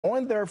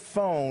on their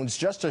phones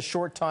just a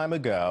short time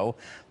ago.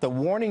 The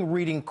warning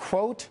reading,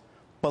 quote,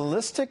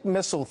 ballistic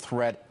missile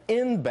threat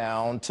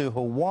inbound to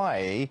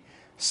Hawaii.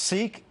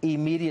 Seek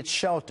immediate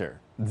shelter.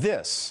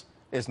 This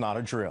is not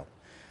a drill.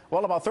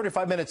 Well, about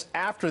 35 minutes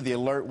after the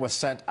alert was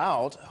sent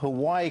out,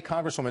 Hawaii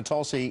Congresswoman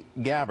Tulsi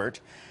Gabbard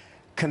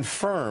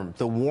confirmed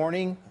the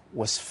warning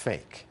was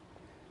fake.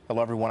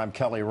 Hello, everyone. I'm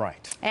Kelly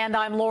Wright. And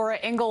I'm Laura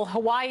Engel.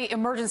 Hawaii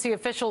emergency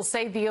officials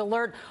say the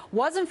alert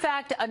was, in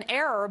fact, an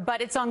error, but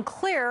it's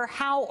unclear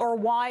how or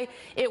why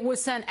it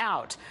was sent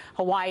out.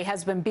 Hawaii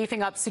has been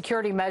beefing up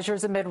security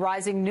measures amid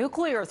rising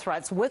nuclear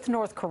threats with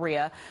North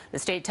Korea. The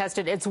state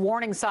tested its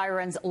warning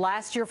sirens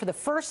last year for the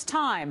first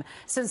time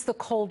since the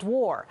Cold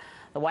War.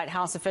 The White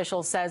House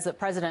official says that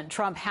President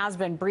Trump has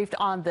been briefed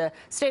on the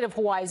state of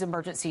Hawaii's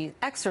emergency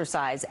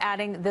exercise,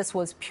 adding this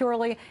was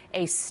purely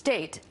a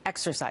state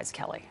exercise,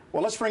 Kelly.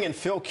 Well, let's bring in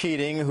Phil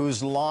Keating,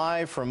 who's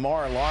live from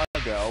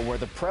Mar-a-Lago, where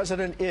the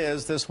president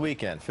is this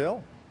weekend.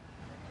 Phil?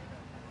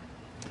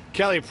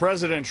 Kelly,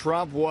 President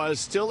Trump was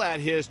still at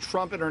his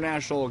Trump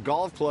International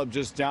Golf Club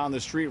just down the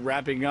street,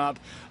 wrapping up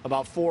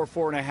about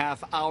 4.5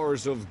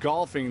 hours of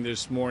golfing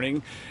this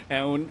morning.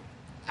 And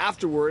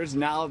afterwards,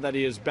 now that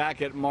he is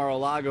back at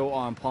Mar-a-Lago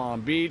on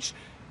Palm Beach,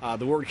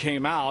 the word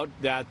came out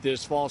that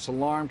this false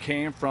alarm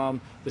came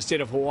from the state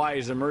of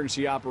Hawaii's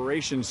Emergency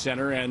Operations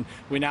Center, and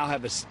we now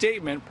have a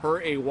statement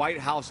per a White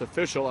House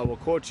official. I will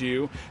quote to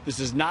you. This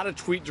is not a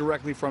tweet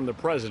directly from the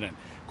president.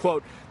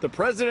 Quote, the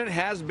president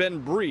has been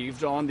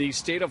briefed on the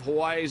state of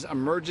Hawaii's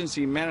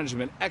emergency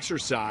management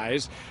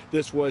exercise.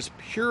 This was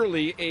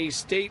purely a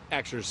state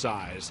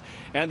exercise.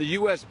 And the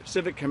U.S.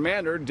 Pacific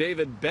Commander,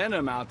 David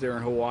Benham, out there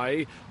in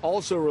Hawaii,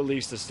 also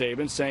released a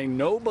statement saying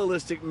no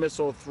ballistic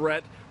missile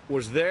threat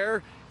was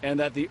there and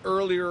that the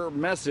earlier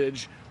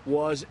message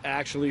was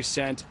actually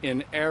sent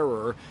in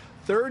error.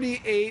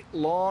 38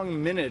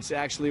 long minutes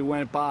actually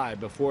went by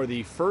before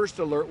the first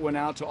alert went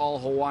out to all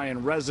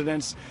Hawaiian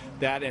residents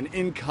that an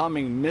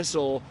incoming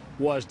missile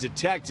was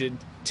detected.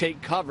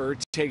 Take cover,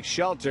 take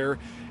shelter.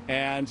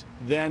 And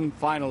then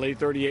finally,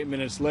 38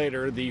 minutes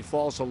later, the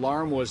false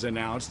alarm was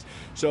announced.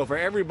 So for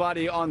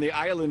everybody on the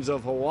islands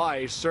of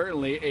Hawaii,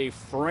 certainly a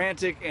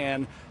frantic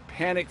and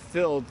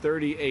panic-filled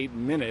 38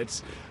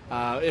 minutes.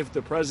 If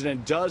the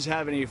president does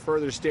have any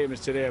further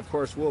statements today, of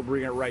course, we'll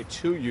bring it right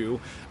to you.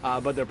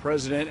 But the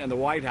president and the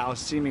White House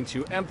seeming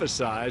to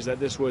emphasize that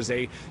this was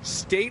a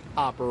state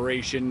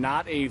operation,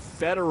 not a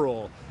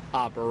federal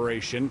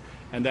operation,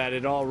 and that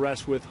it all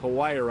rests with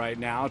Hawaii right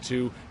now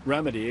to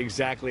remedy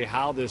exactly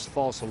how this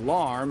false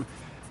alarm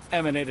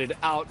emanated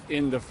out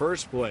in the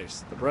first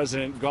place. The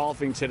president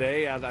golfing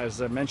today,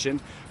 as I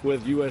mentioned,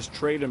 with U.S.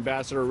 Trade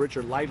Ambassador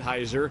Richard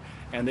Lighthizer,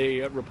 and they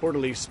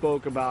reportedly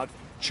spoke about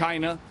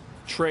China,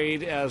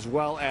 trade, as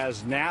well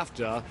as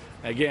NAFTA.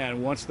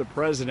 Again, once the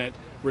president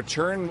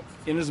returned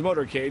in his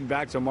motorcade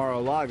back to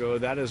Mar-a-Lago,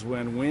 that is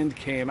when wind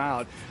came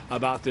out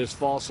about this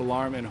false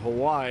alarm in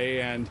Hawaii.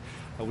 And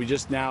we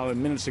just now,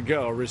 minutes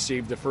ago,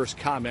 received the first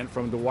comment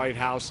from the White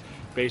House.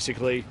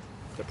 Basically,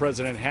 the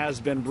president has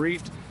been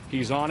briefed.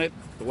 He's on it.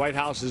 The White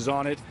House is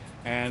on it.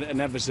 And an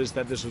emphasis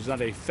that this was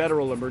not a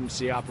federal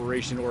emergency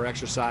operation or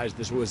exercise.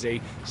 This was a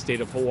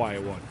state of Hawaii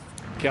one.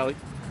 Kelly?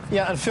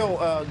 Yeah, and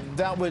Phil,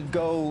 that would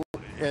go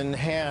in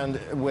hand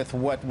with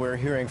what we're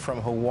hearing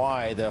from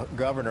Hawaii. The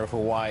governor of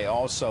Hawaii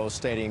also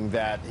stating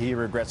that he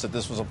regrets that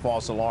this was a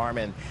false alarm,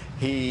 and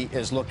he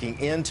is looking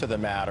into the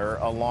matter,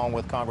 along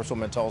with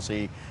Congresswoman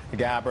Tulsi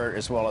Gabbard,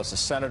 as well as the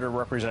senator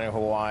representing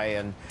Hawaii,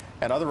 and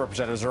other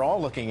representatives are all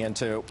looking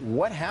into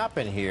what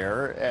happened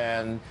here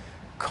and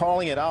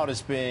calling it out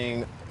as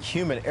being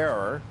human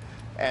error.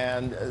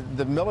 And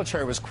the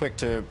military was quick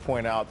to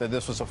point out that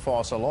this was a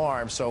false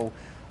alarm. So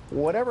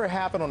whatever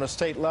happened on a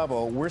state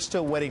level, we're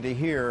still waiting to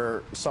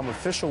hear some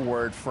official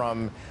word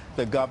from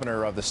the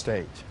governor of the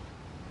state.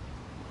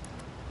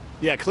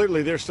 Yeah,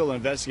 clearly they're still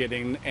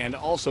investigating, and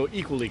also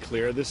equally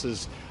clear, this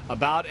is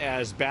about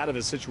as bad of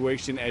a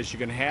situation as you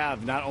can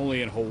have, not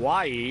only in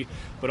Hawaii,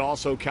 but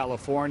also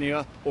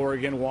California,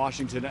 Oregon,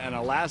 Washington, and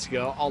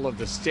Alaska, all of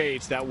the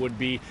states that would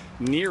be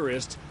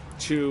nearest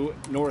to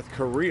North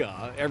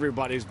Korea.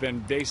 Everybody's been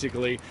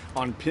basically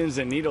on pins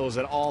and needles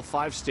at all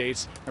 5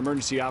 states'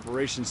 emergency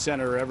operations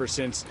center ever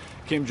since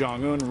Kim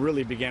Jong-un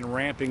really began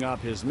ramping up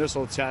his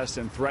missile tests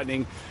and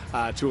threatening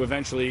to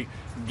eventually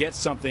get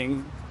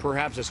something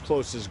perhaps as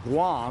close as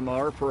Guam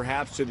or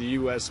perhaps to the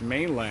U.S.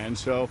 mainland.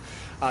 So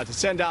to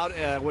send out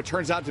what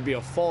turns out to be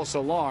a false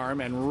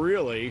alarm and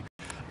really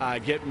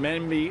get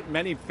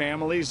many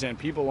families and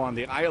people on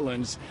the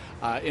islands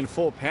in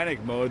full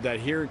panic mode that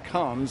here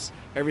comes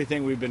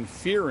everything we've been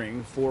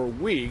fearing for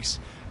weeks,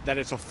 that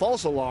it's a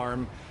false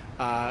alarm.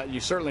 You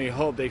certainly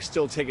hope they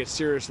still take it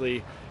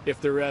seriously if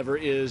there ever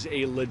is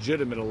a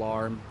legitimate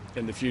alarm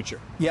in the future.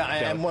 Yeah,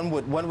 and one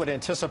would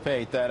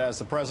anticipate that as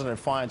the president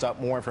finds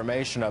out more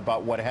information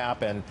about what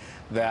happened,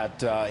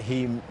 that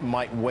he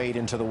might wade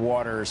into the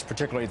waters,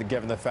 particularly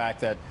given the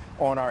fact that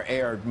on our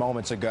air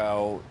moments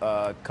ago,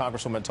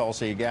 Congresswoman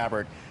Tulsi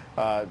Gabbard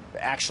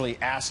actually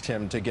asked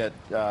him to get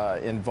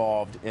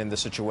involved in the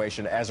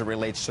situation as it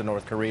relates to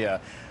North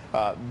Korea.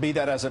 Be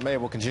that as it may,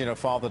 we'll continue to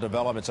follow the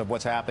developments of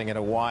what's happening in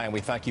Hawaii, and we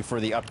thank you for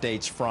the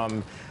updates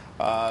from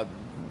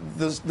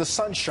the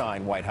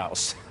Sunshine White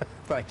House.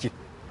 Thank you.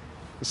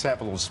 Let's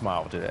have a little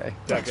smile today.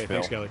 Thanks, okay, Phil.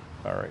 thanks, Kelly.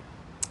 All right.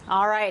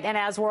 All right, and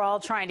as we're all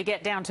trying to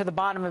get down to the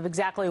bottom of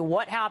exactly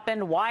what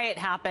happened, why it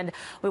happened,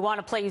 we want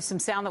to play you some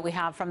sound that we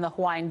have from the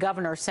Hawaiian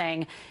governor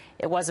saying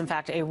it was, in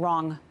fact, a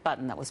wrong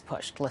button that was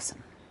pushed.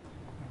 Listen.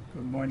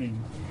 Good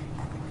morning.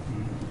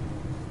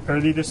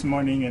 Early this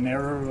morning, an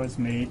error was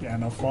made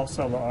and a false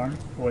alarm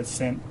was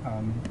sent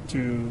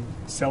to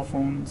cell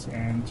phones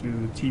and to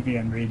TV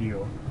and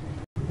radio.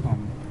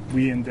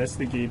 We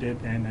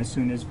investigated, and as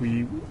soon as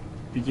we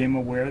became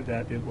aware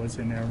that it was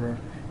an error,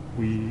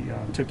 we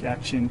took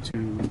action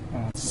to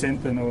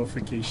send the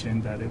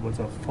notification that it was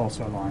a false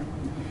alarm.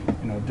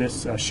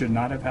 This should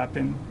not have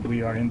happened.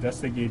 We are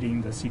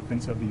investigating the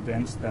sequence of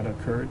events that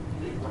occurred.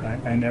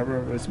 An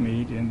error was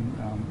made in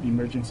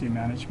emergency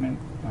management,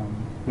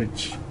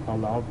 which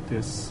allowed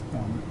this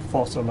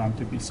false alarm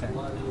to be sent.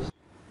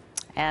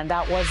 And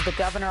that was the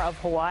governor of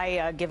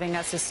Hawaii giving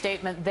us a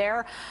statement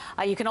there.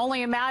 You can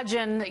only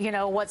imagine,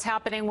 what's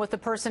happening with the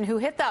person who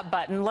hit that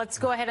button. Let's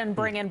go ahead and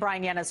bring in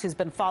Brian Yanis, who's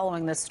been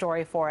following this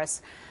story for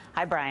us.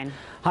 Hi, Brian.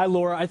 Hi,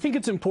 Laura. I think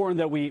it's important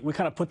that we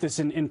kind of put this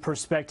in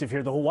perspective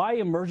here. The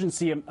Hawaii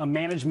Emergency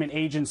Management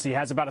Agency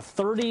has about a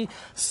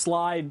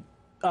 30-slide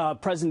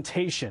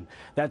presentation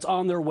that's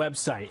on their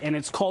website, and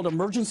it's called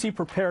Emergency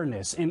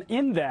Preparedness. And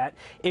in that,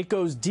 it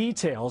goes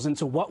details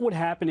into what would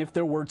happen if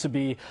there were to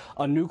be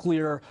a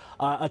nuclear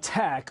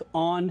attack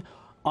on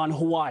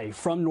Hawaii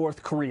from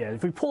North Korea.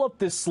 If we pull up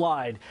this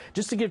slide,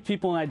 just to give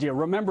people an idea,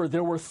 remember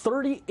there were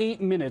 38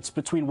 minutes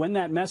between when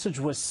that message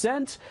was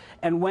sent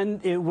and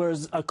when it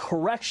was a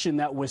correction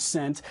that was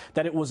sent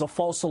that it was a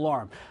false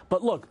alarm.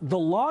 But look, the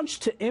launch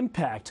to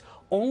impact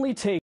only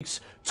takes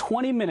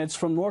 20 minutes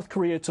from North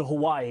Korea to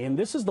Hawaii, and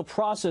this is the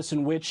process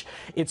in which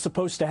it's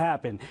supposed to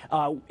happen.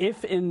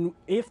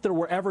 If there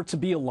were ever to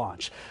be a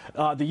launch,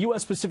 the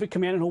U.S. Pacific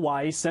Command in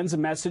Hawaii sends a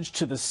message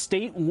to the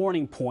state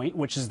warning point,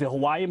 which is the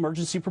Hawaii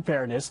Emergency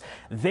Preparedness.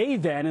 They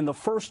then, in the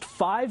first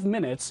 5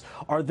 minutes,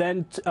 are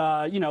then,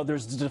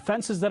 there's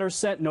defenses that are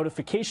sent,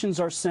 notifications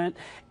are sent,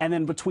 and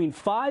then between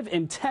 5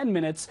 and 10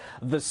 minutes,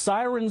 the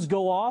sirens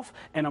go off,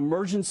 an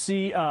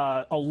emergency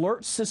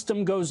alert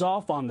system goes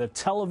off on the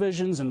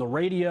televisions and the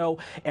radio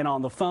and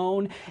on the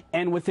phone,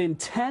 and within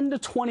 10 to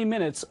 20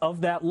 minutes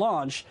of that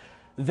launch,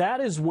 that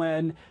is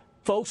when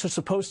folks are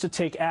supposed to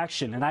take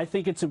action. And I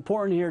think it's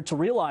important here to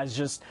realize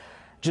just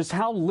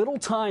how little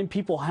time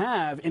people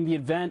have in the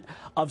event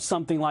of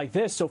something like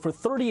this. So for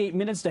 38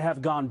 minutes to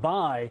have gone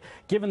by,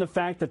 given the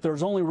fact that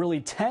there's only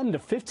really 10 to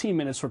 15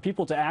 minutes for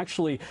people to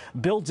actually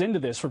build into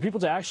this, for people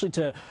to actually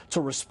to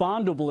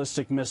respond to a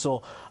ballistic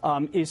missile,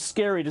 is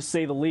scary to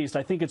say the least.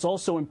 I think it's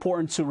also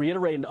important to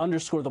reiterate and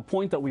underscore the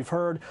point that we've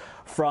heard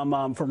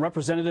from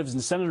representatives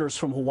and senators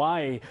from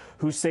Hawaii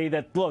who say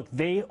that, look,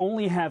 they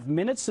only have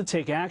minutes to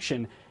take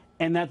action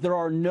and that there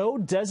are no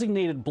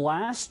designated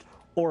blast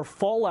or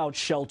fallout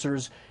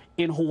shelters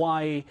in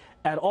Hawaii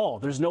at all.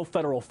 There's no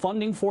federal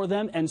funding for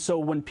them. And so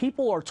when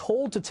people are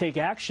told to take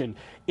action,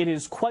 it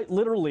is quite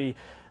literally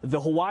the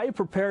Hawaii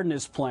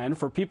preparedness plan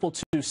for people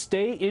to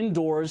stay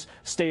indoors,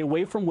 stay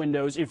away from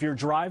windows. If you're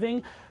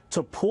driving,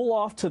 to pull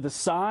off to the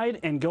side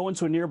and go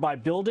into a nearby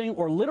building,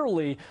 or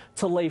literally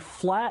to lay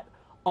flat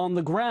on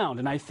the ground.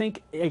 And I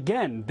think,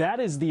 again, that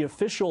is the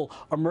official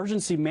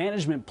emergency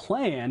management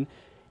plan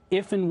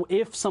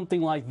if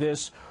something like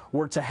this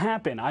were to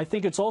happen. I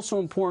think it's also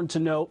important to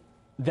note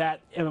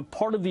that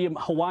part of the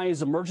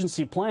Hawaii's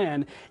emergency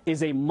plan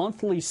is a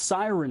monthly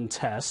siren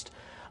test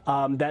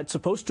that's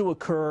supposed to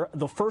occur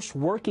the first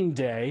working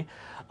day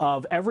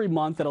of every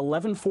month at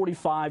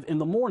 11:45 in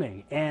the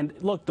morning. And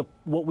look,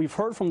 what we've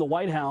heard from the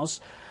White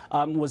House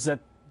was that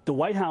the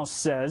White House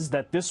says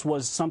that this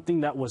was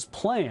something that was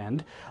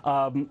planned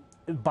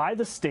by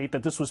the state,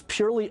 that this was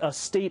purely a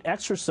state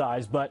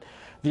exercise. But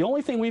the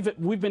only thing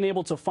we've been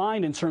able to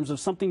find in terms of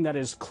something that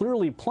is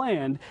clearly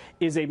planned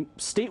is a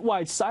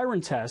statewide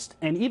siren test.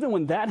 And even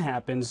when that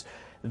happens,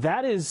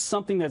 that is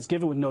something that's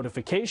given with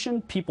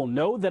notification. People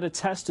know that a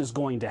test is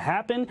going to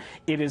happen.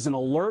 It is an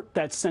alert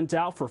that's sent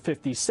out for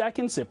 50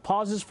 seconds. It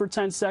pauses for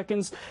 10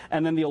 seconds,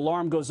 and then the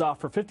alarm goes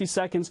off for 50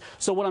 seconds.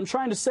 So what I'm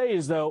trying to say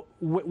is, though,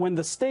 when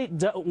the state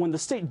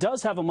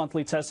does have a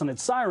monthly test on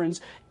its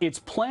sirens, it's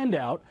planned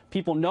out.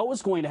 People know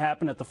what's going to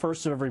happen at the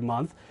first of every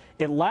month.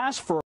 It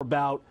lasts for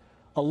about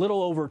a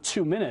little over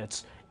 2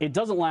 minutes. It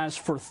doesn't last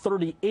for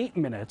 38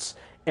 minutes.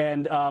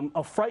 And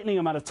a frightening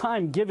amount of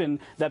time,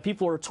 given that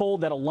people are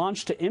told that a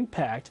launch to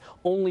impact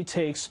only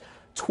takes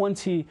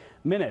 20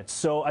 minutes.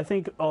 So I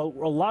think a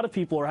lot of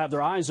people have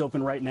their eyes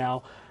open right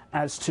now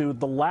as to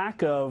the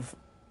lack of,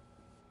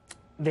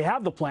 they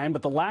have the plan,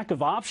 but the lack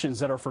of options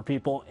that are for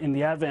people in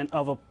the advent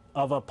of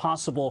of a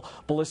possible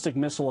ballistic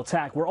missile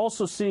attack. We're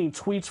also seeing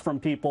tweets from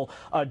people.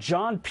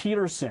 John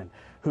Peterson,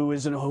 who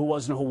was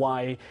in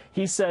Hawaii,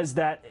 he says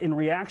that in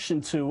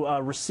reaction to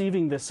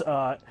receiving this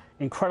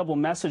incredible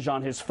message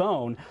on his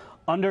phone,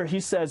 he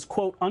says,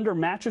 quote, "Under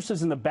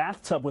mattresses in the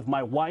bathtub with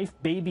my wife,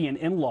 baby, and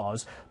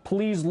in-laws.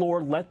 Please,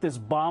 Lord, let this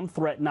bomb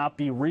threat not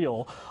be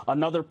real."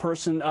 Another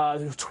person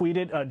who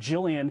tweeted,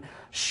 Jillian,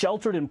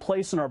 "Sheltered in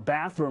place in our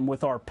bathroom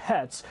with our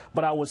pets,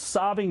 but I was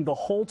sobbing the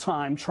whole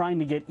time trying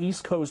to get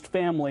East Coast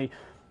family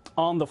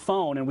on the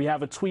phone." And we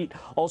have a tweet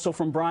also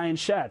from Brian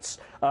Schatz,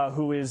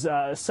 who is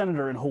a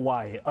senator in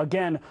Hawaii.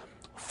 Again,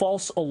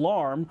 false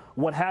alarm.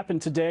 What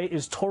happened today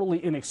is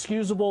totally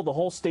inexcusable. The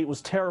whole state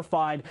was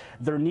terrified.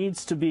 There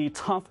needs to be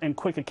tough and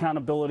quick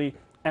accountability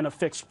and a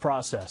fixed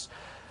process.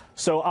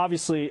 So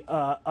obviously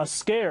a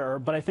scare,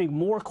 but I think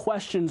more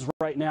questions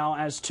right now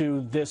as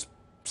to this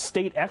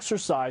state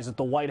exercise that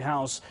the White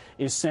House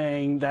is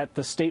saying that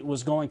the state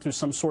was going through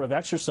some sort of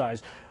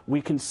exercise.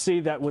 We can see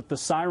that with the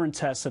siren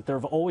tests that there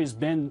have always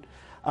been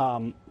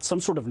some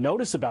sort of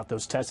notice about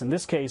those tests. In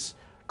this case,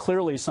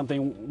 clearly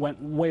something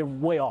went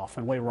way off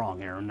and way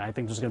wrong here, and I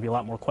think there's going to be a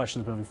lot more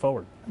questions moving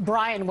forward.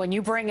 Brian, when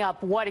you bring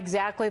up what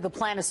exactly the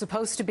plan is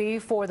supposed to be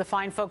for the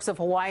fine folks of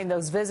Hawaii and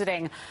those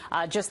visiting,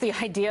 just the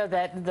idea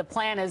that the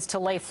plan is to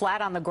lay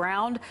flat on the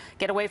ground,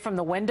 get away from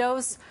the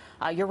windows,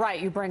 you're right.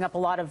 You bring up a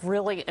lot of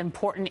really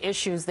important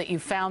issues that you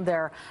found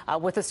there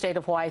with the state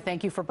of Hawaii.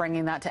 Thank you for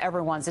bringing that to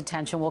everyone's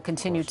attention. We'll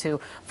continue to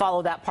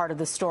follow that part of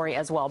the story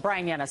as well.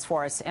 Brian Yanis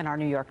for us in our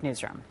New York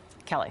newsroom.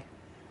 Kelly.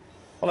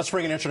 Well, let's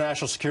bring in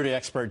international security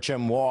expert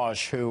Jim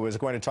Walsh, who is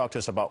going to talk to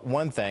us about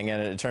one thing,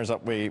 and it turns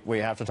out we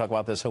have to talk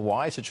about this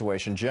Hawaii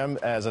situation. Jim,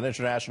 as an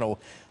international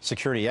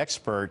security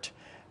expert,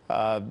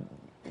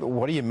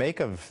 what do you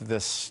make of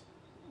this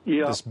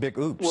big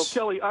oops? Well,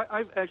 Kelly,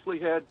 I've actually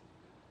had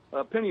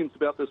opinions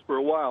about this for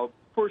a while.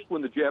 First,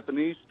 when the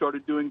Japanese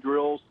started doing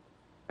drills,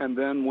 and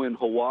then when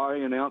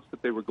Hawaii announced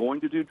that they were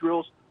going to do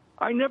drills,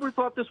 I never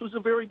thought this was a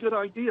very good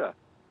idea.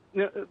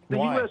 The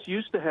U.S.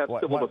 used to have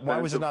civil defense.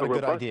 Why was it not a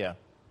good idea?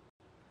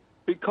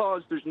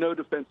 Because there's no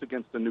defense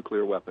against a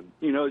nuclear weapon.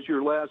 You know, as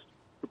your last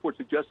report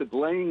suggested,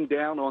 laying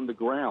down on the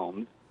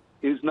ground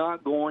is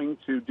not going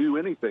to do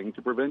anything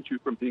to prevent you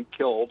from being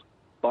killed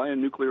by a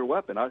nuclear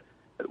weapon.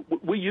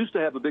 We used to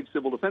have a big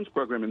civil defense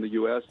program in the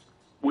U.S.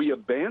 We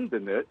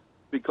abandoned it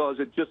because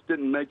it just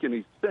didn't make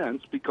any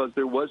sense because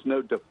there was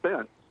no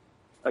defense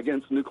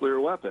against nuclear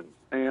weapons.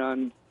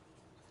 And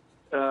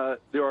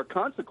there are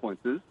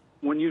consequences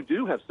when you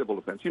do have civil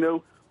defense. You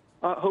know,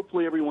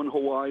 hopefully everyone in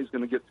Hawaii is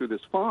going to get through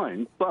this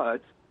fine,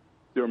 but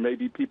there may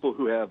be people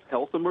who have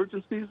health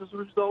emergencies as a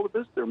result of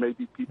this. There may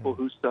be people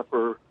who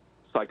suffer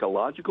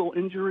psychological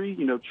injury,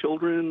 you know,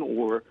 children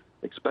or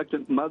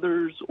expectant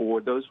mothers or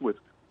those with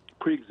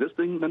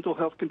pre-existing mental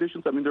health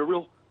conditions. I mean, there are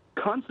real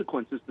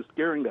consequences to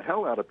scaring the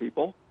hell out of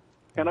people,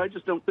 and I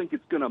just don't think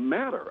it's going to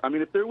matter. I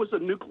mean, if there was a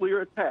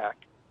nuclear attack,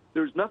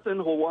 there's nothing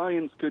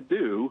Hawaiians could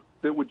do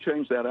that would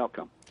change that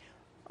outcome.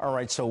 All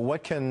right, so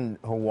what can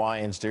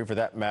Hawaiians do, for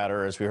that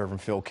matter, as we heard from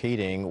Phil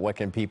Keating? What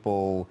can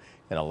people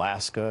in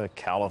Alaska,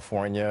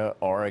 California,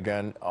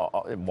 Oregon,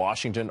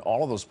 Washington,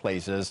 all of those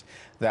places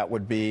that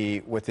would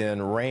be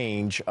within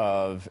range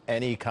of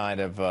any kind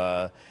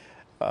of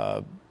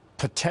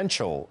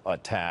potential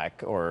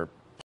attack or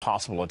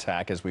possible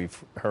attack, as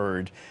we've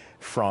heard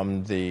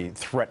from the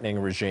threatening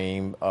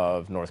regime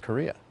of North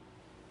Korea?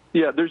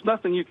 Yeah, there's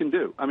nothing you can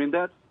do. I mean,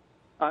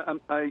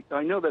 I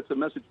know that's a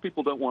message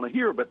people don't want to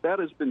hear, but that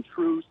has been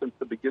true since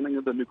the beginning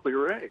of the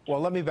nuclear age. Well,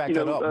 let me back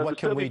that up. What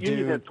can we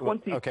do? Had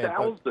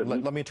 20,000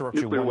 let me interrupt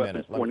you 1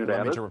 minute. Let me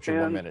interrupt you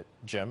 1 minute,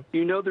 Jim.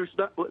 You know, they're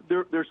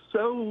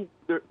so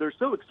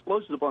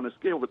explosive on a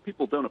scale that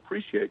people don't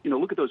appreciate. You know,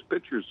 look at those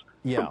pictures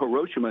from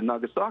Hiroshima and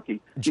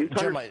Nagasaki. Jim,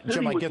 I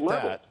get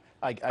that.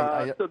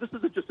 So this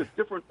is just a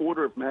different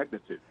order of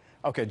magnitude.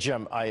 Okay,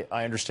 Jim, I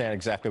understand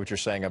exactly what you're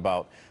saying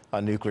about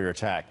a nuclear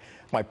attack.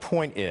 My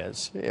point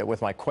is,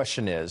 my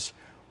question is,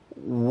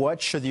 what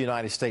should the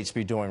United States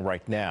be doing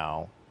right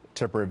now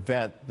to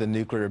prevent the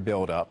nuclear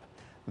buildup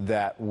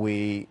that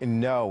we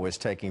know is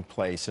taking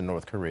place in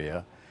North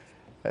Korea?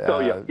 And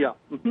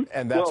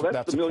that's the the point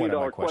of my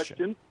million-dollar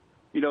question.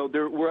 You know,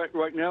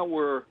 right now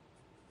we're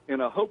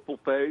in a hopeful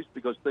phase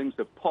because things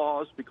have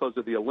paused because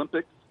of the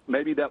Olympics.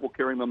 Maybe that will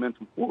carry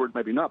momentum forward,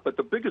 maybe not. But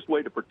the biggest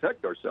way to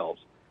protect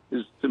ourselves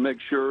is to make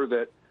sure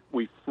that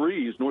we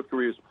freeze North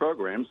Korea's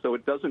program so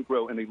it doesn't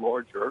grow any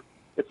larger.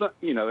 It's not,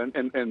 you know,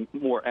 and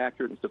more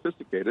accurate and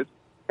sophisticated,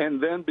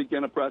 and then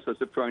begin a process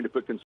of trying to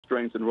put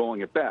constraints and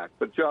rolling it back.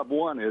 But job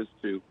one is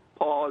to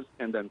pause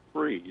and then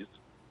freeze,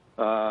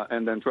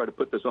 and then try to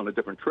put this on a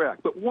different track.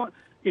 But one,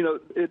 you know,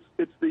 it's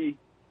the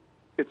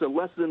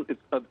lesson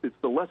of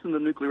the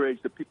nuclear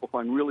age that people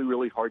find really,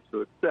 really hard to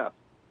accept.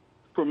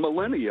 For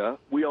millennia,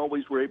 we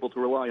always were able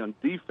to rely on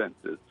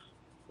defenses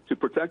to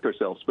protect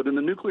ourselves. But in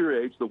the nuclear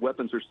age, the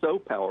weapons are so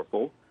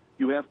powerful,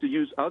 you have to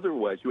use other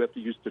ways. You have to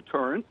use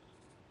deterrence,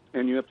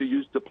 and you have to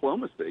use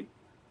diplomacy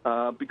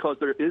because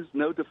there is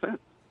no defense.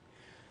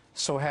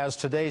 So has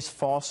today's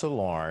false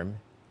alarm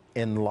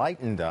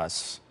enlightened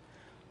us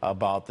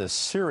about the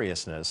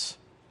seriousness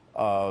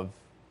of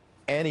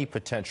any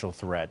potential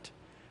threat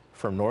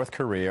from North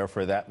Korea, or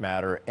for that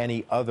matter,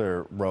 any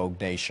other rogue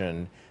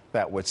nation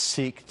that would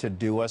seek to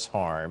do us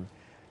harm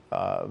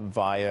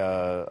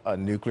via a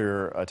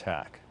nuclear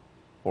attack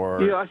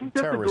or yeah, I think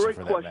that's a terrorism, great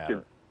for that question.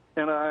 matter?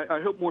 And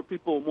I hope more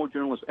people, more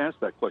journalists ask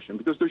that question,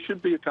 because there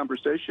should be a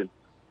conversation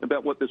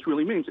about what this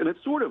really means. And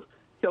it's sort of,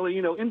 Kelly,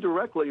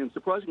 indirectly and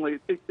surprisingly,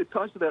 it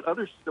ties to that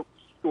other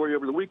story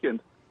over the weekend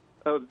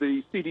of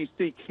the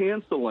CDC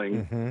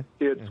canceling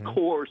its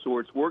course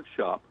or its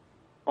workshop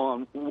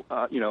on,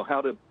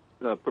 how to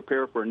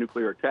prepare for a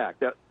nuclear attack.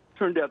 That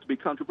turned out to be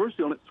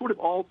controversial, and it's sort of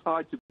all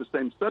tied to the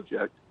same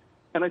subject.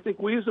 And I think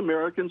we as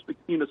Americans,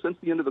 since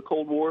the end of the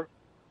Cold War,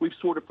 we've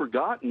sort of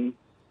forgotten,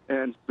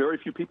 and very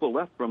few people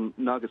left from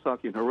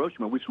Nagasaki and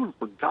Hiroshima, we've sort of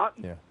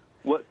forgotten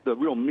what the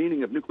real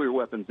meaning of nuclear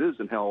weapons is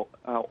and how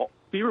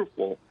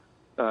fearful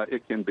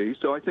it can be.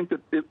 So I think that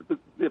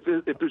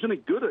if there's any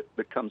good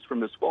that comes from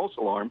this false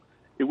alarm,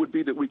 it would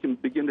be that we can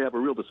begin to have a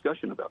real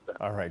discussion about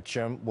that. All right,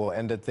 Jim, we'll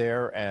end it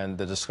there, and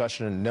the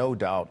discussion, no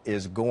doubt,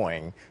 is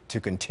going to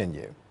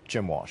continue.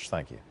 Jim Walsh,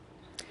 thank you.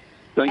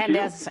 Thank you.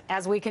 And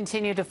as we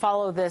continue to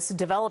follow this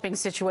developing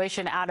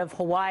situation out of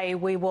Hawaii,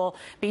 we will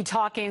be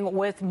talking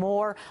with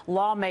more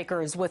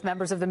lawmakers, with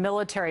members of the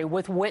military,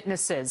 with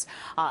witnesses.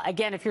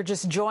 Again, if you're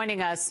just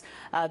joining us,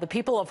 the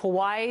people of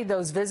Hawaii,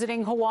 those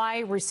visiting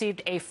Hawaii,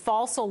 received a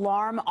false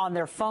alarm on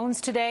their phones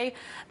today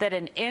that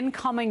an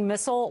incoming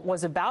missile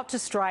was about to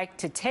strike.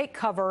 To take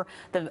cover,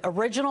 the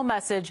original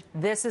message,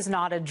 "This is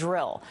not a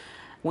drill."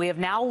 We have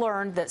now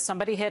learned that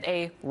somebody hit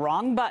a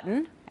wrong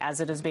button, as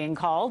it is being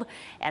called,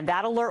 and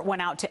that alert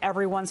went out to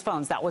everyone's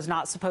phones. That was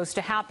not supposed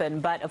to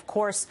happen. But, of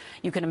course,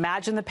 you can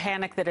imagine the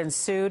panic that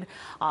ensued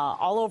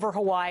all over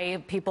Hawaii.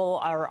 People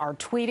are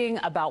tweeting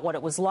about what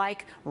it was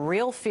like.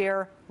 Real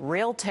fear,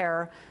 real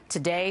terror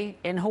today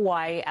in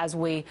Hawaii as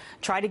we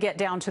try to get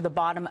down to the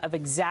bottom of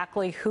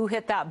exactly who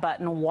hit that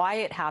button, why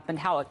it happened,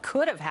 how it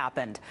could have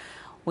happened.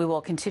 We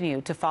will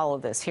continue to follow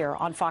this here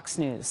on Fox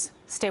News.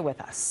 Stay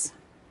with us.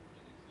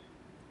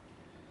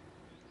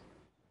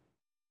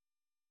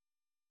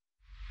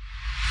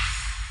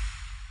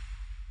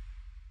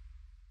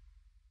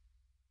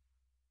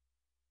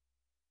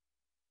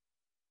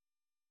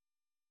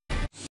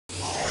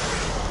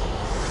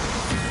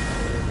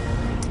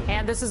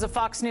 And this is a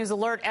Fox News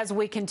alert as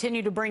we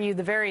continue to bring you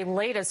the very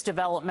latest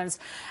developments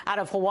out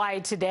of Hawaii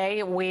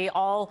today. We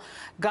all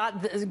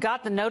got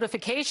the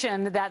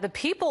notification that the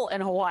people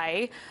in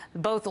Hawaii,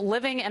 both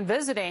living and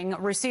visiting,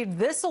 received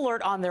this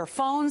alert on their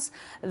phones.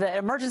 The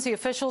emergency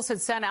officials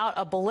had sent out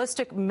a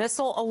ballistic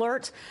missile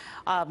alert.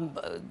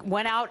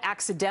 Went out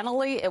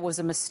accidentally. It was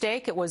a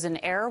mistake. It was an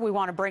error. We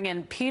want to bring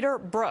in Peter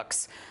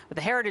Brooks with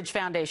the Heritage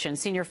Foundation,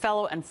 senior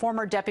fellow and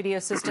former Deputy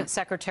Assistant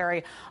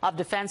Secretary of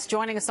Defense,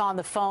 joining us on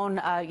the phone,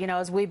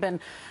 as we've been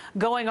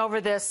going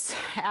over this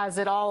as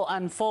it all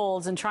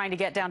unfolds and trying to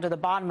get down to the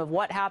bottom of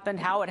what happened,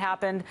 how it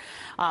happened,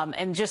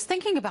 and just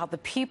thinking about the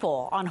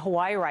people on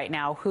Hawaii right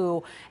now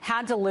who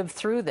had to live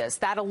through this.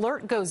 That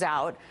alert goes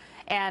out,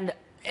 and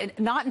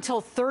not until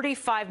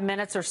 35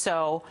 minutes or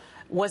so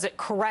was it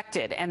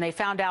corrected, and they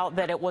found out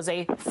that it was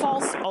a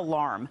false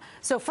alarm.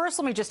 So first,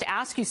 let me just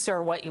ask you,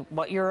 sir,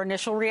 what your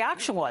initial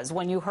reaction was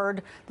when you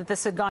heard that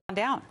this had gone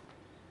down.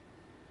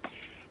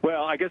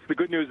 Well, I guess the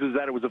good news is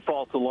that it was a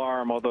false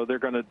alarm, although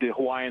the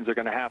Hawaiians are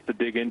going to have to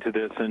dig into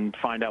this and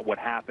find out what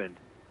happened,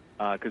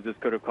 because this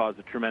could have caused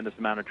a tremendous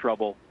amount of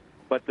trouble.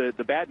 But the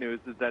bad news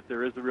is that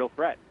there is a real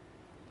threat.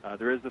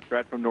 There is a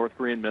threat from North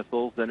Korean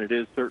missiles, and it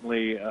is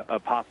certainly a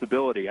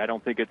possibility. I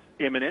don't think it's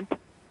imminent.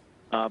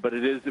 But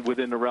it is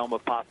within the realm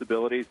of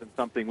possibilities and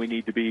something we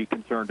need to be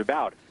concerned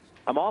about.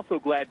 I'm also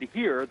glad to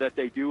hear that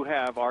they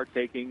are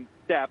taking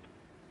steps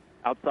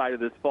outside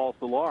of this false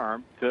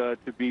alarm to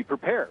be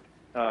prepared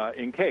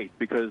in case,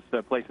 because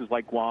places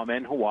like Guam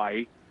and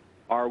Hawaii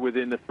are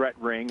within the threat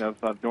ring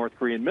of North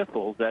Korean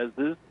missiles, as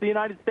is the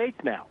United States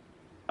now.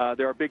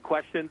 There are big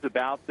questions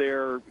about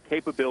their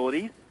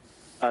capabilities.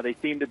 They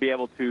seem to be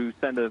able to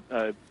send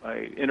a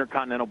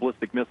intercontinental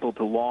ballistic missile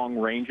to long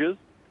ranges.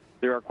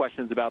 There are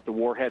questions about the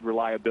warhead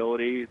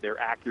reliability, their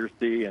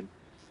accuracy, and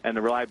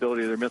the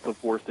reliability of their missile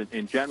force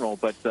in general.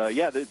 But,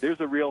 there's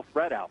a real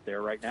threat out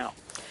there right now.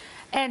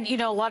 And,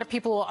 a lot of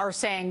people are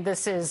saying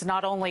this is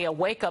not only a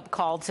wake-up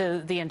call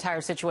to the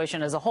entire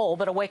situation as a whole,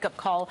 but a wake-up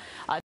call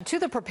to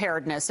the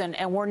preparedness.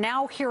 And we're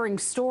now hearing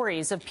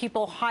stories of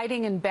people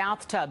hiding in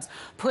bathtubs,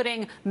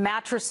 putting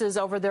mattresses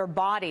over their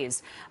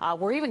bodies.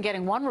 We're even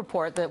getting one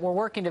report that we're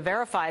working to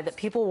verify that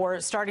people were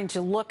starting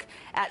to look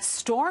at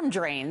storm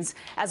drains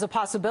as a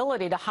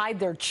possibility to hide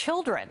their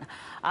children.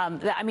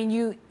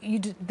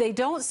 They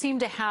don't seem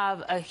to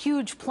have a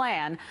huge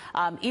plan,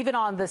 even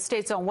on the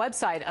state's own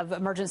website of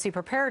emergency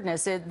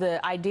preparedness. The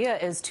idea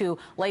is to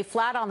lay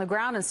flat on the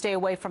ground and stay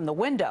away from the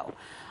window.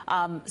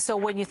 So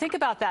when you think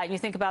about that, and you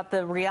think about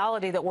the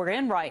reality that we're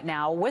in right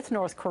now with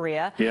North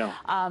Korea,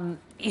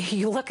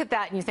 you look at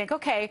that and you think,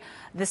 okay,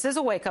 this is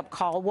a wake-up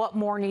call. What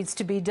more needs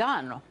to be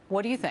done?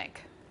 What do you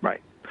think?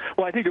 Right.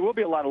 Well, I think there will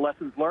be a lot of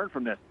lessons learned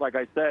from this. Like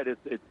I said,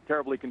 it's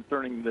terribly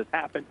concerning this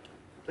happened.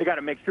 They got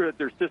to make sure that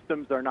their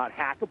systems are not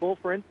hackable,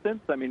 for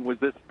instance. I mean, was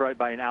this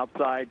by an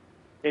outside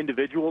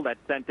individual that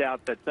sent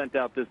out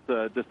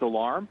this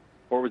alarm,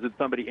 or was it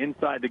somebody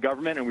inside the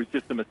government and it was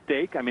just a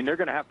mistake? I mean, they're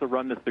going to have to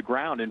run this to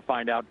ground and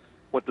find out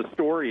what the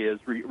story is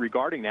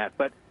regarding that.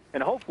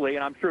 And hopefully,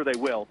 and I'm sure they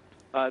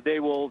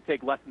will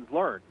take lessons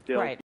learned.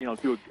 They'll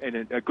do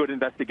a good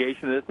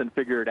investigation of this and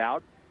figure it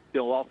out.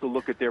 They'll also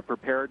look at their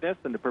preparedness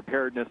and the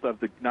preparedness of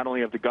not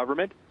only of the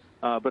government,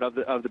 but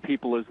of the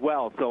people as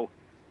well. So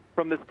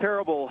from this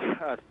terrible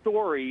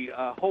story,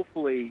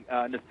 hopefully,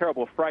 and this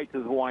terrible fright to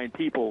the Hawaiian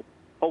people,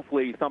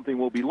 hopefully something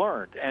will be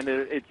learned, and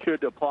it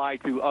should apply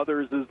to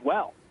others as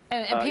well.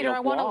 And Peter,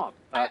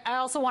 I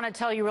also want to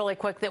tell you really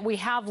quick that we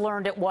have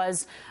learned it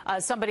was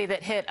somebody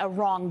that hit a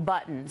wrong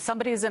button.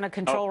 Somebody's in a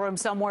control room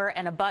somewhere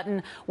and a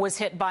button was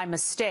hit by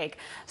mistake.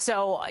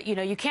 So,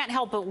 you can't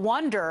help but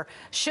wonder,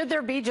 should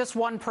there be just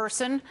one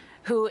person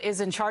who is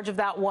in charge of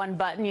that one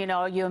button?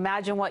 You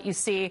imagine what you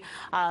see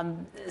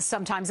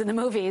sometimes in the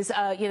movies,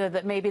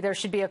 that maybe there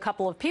should be a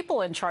couple of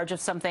people in charge of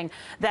something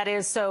that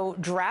is so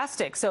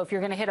drastic. So if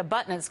you're going to hit a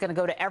button, it's going to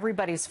go to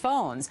everybody's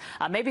phones.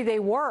 Maybe they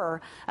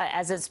were,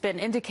 as it's been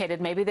indicated,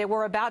 maybe they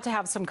were about to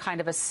have some kind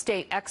of a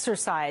state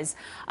exercise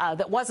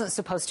that wasn't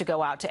supposed to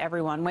go out to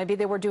everyone. Maybe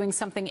they were doing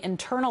something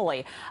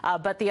internally.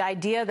 But the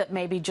idea that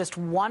maybe just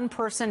one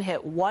person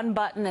hit one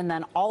button and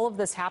then all of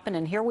this happened,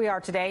 and here we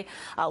are today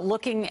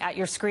looking at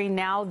your screen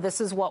now.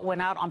 This is what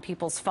went out on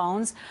people's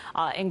phones.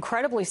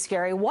 Incredibly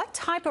scary. What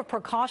type of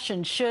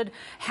precaution should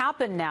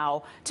happen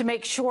now to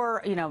make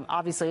sure,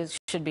 obviously it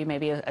should be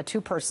maybe a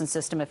two-person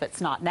system if it's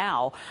not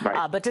now.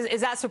 Right. But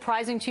is that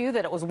surprising to you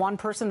that it was one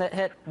person that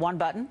hit one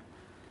button?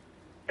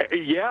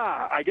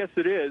 Yeah, I guess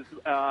it is.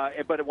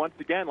 But once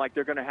again,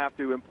 they're going to have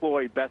to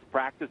employ best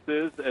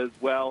practices as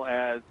well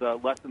as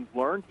lessons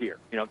learned here.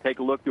 Take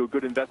a look, do a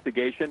good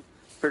investigation,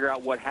 figure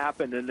out what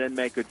happened, and then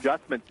make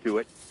adjustments to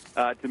it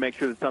to make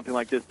sure that something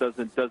like this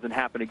doesn't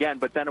happen again.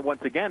 But then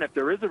once again, if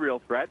there is a real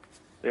threat,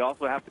 they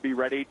also have to be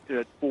ready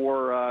to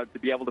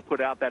be able to put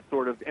out that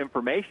sort of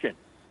information.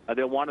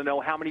 They'll want to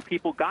know how many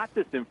people got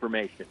this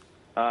information,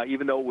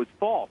 even though it was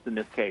false in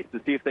this case,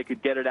 to see if they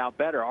could get it out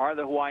better. Are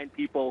the Hawaiian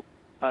people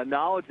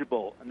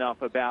knowledgeable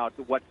enough about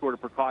what sort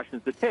of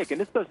precautions to take? And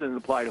this doesn't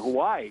apply to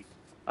Hawaii.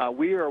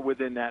 We are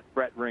within that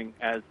threat ring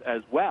as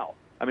well.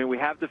 I mean, we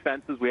have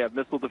defenses. We have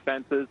missile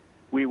defenses.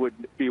 We would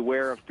be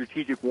aware of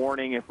strategic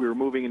warning if we were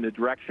moving in the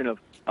direction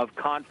of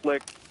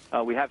conflict.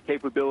 We have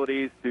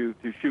capabilities to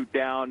shoot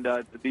down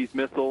these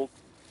missiles.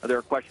 There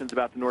are questions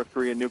about the North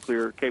Korean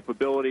nuclear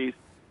capabilities.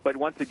 But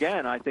once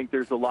again, I think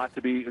there's a lot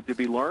to be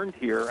learned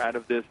here out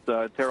of this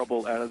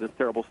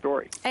terrible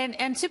story.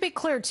 And to be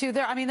clear too,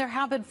 there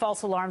have been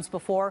false alarms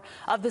before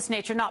of this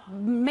nature.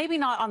 Maybe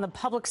not on the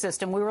public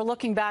system. We were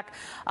looking back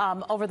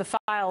over the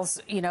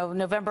files.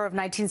 November of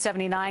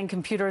 1979,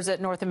 computers at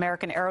North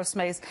American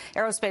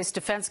Aerospace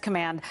Defense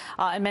Command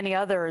and many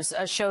others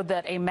showed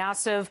that a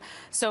massive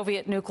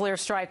Soviet nuclear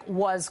strike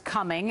was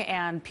coming,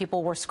 and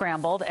people were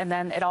scrambled. And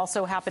then it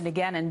also happened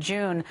again in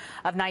June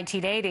of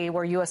 1980,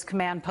 where U.S.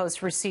 command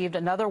posts received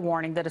another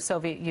warning that a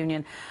Soviet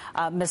Union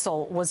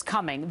missile was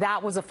coming.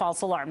 That was a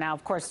false alarm. Now,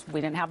 of course, we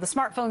didn't have the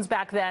smartphones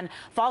back then.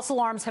 False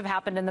alarms have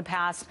happened in the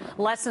past.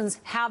 Lessons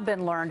have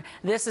been learned.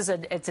 It's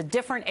a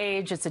different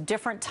age. It's a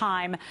different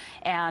time,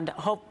 and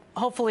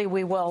hopefully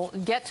we will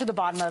get to the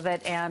bottom of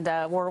it. And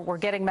we're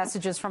getting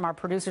messages from our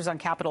producers on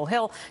Capitol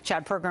Hill,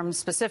 Chad Pergram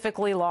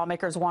specifically.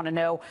 Lawmakers want to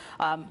know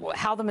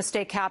how the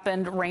mistake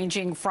happened,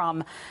 ranging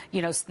from,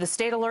 the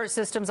state alert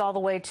systems all the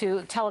way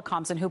to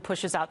telecoms and who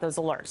pushes out those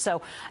alerts.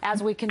 So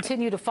as we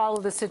continue to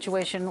follow this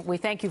situation, we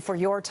thank you for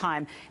your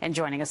time and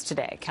joining us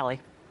today. Kelly.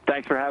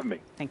 Thanks for having me.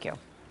 Thank you.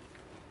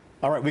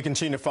 All right, we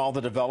continue to follow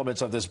the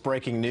developments of this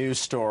breaking news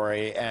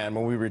story, and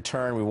when we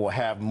return, we will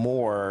have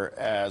more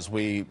as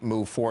we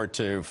move forward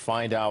to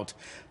find out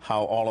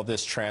how all of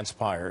this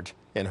transpired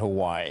in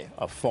Hawaii.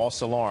 A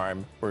false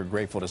alarm, we're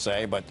grateful to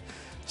say, but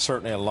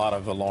certainly a lot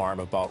of alarm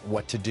about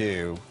what to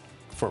do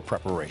for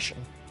preparation.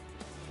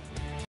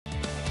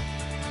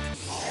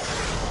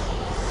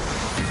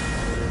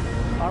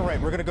 All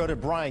right, we're going to go to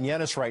Brian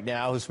Yennis right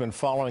now, who's been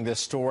following this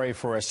story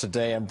for us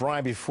today. And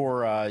Brian,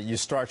 before you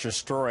start your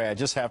story, I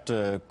just have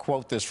to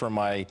quote this from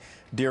my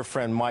dear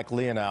friend Mike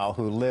Leonow,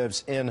 who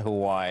lives in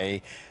Hawaii.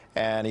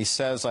 And he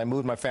says, I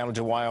moved my family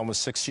to Hawaii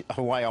almost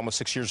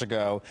 6 years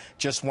ago,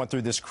 just went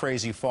through this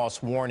crazy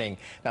false warning.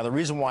 Now, the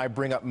reason why I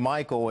bring up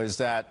Michael is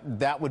that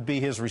would be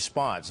his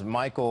response.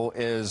 Michael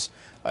is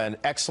an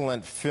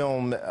excellent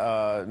film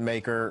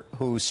maker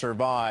who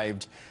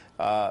survived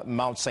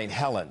Mount St.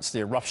 Helens, the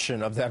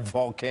eruption of that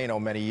volcano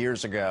many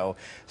years ago.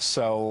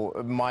 So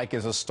Mike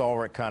is a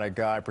stalwart kind of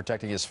guy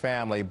protecting his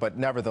family, but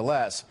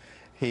nevertheless,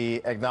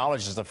 he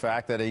acknowledges the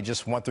fact that he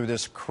just went through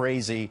this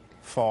crazy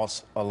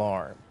false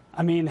alarm.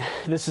 I mean,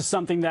 this is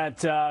something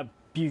that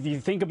you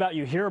think about,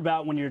 you hear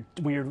about when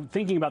you're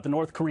thinking about the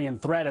North Korean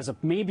threat as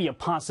maybe a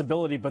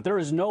possibility, but there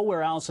is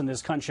nowhere else in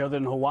this country other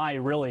than Hawaii,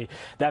 really,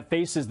 that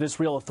faces this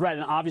real threat.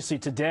 And obviously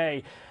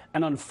today,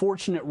 an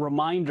unfortunate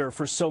reminder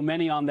for so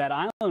many on that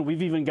island.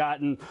 We've even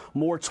gotten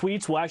more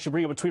tweets. We'll actually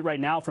bring up a tweet right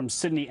now from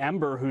Sydney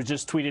Ember, who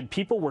just tweeted,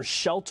 people were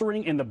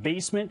sheltering in the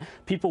basement.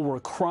 People were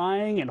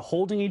crying and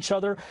holding each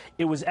other.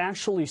 It was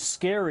actually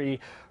scary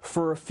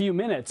for a few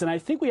minutes. And I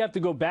think we have to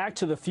go back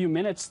to the few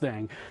minutes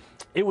thing.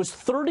 It was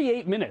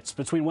 38 minutes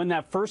between when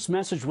that first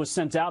message was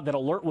sent out, that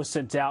alert was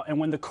sent out, and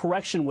when the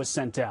correction was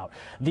sent out.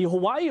 The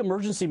Hawaii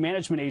Emergency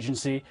Management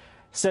Agency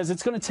says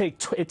it's going to take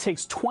it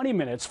takes 20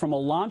 minutes from a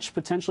launch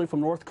potentially from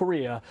North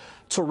Korea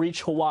to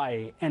reach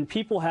Hawaii, and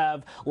people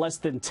have less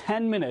than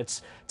 10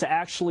 minutes to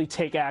actually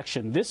take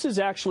action. This is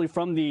actually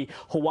from the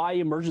Hawaii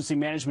Emergency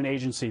Management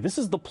Agency. This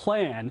is the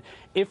plan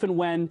if and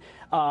when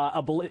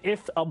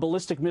if a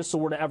ballistic missile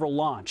were to ever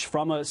launch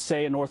from,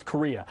 say, North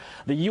Korea.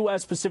 The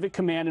U.S. Pacific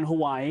Command in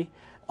Hawaii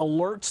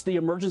alerts the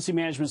emergency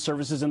management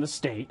services in the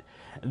state.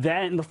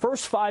 Then in the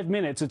first 5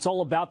 minutes, it's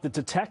all about the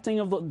detection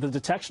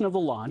of the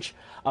launch,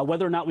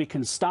 whether or not we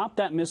can stop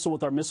that missile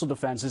with our missile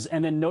defenses,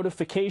 and then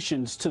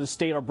notifications to the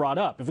state are brought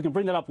up. If we can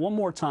bring that up one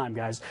more time,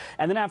 guys.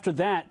 And then after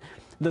that,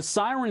 the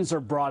sirens are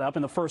brought up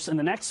in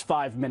the next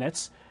 5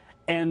 minutes.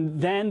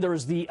 And then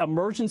there's the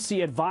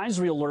emergency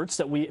advisory alerts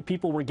that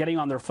people were getting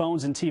on their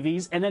phones and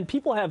TVs. And then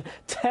people have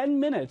 10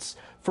 minutes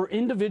for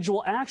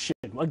individual action.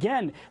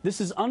 Again,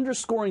 this is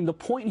underscoring the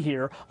point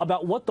here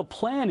about what the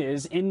plan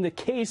is in the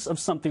case of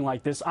something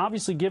like this.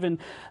 Obviously, given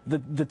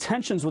the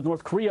tensions with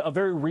North Korea, a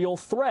very real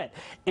threat.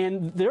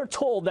 And they're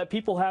told that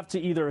people have to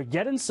either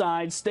get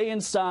inside, stay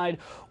inside,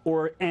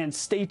 and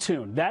stay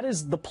tuned. That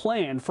is the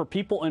plan for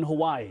people in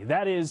Hawaii.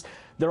 That is,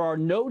 there are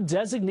no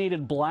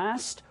designated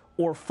blast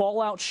or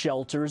fallout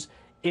shelters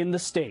in the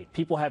state.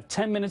 People have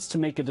 10 minutes to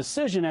make a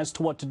decision as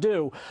to what to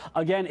do.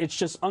 Again, it's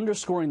just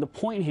underscoring the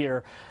point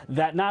here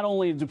that not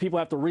only do people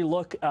have to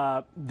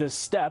relook this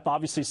step,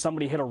 obviously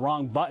somebody hit a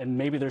wrong button,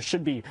 maybe there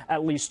should be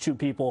at least 2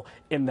 people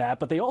in that,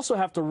 but they also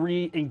have to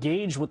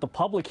re-engage with the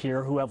public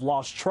here who have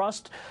lost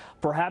trust,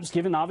 perhaps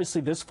given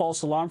obviously this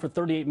false alarm for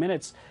 38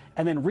 minutes,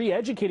 and then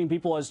re-educating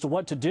people as to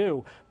what to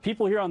do.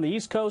 People here on the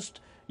East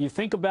Coast, you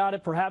think about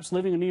it, perhaps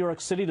living in New York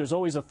City, there's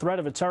always a threat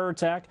of a terror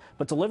attack,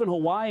 but to live in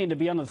Hawaii and to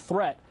be under the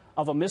threat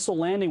of a missile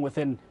landing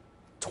within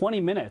 20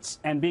 minutes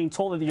and being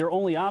told that your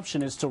only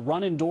option is to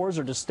run indoors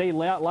or to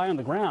lie on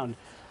the ground,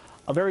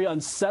 a very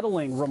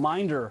unsettling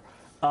reminder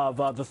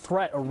of the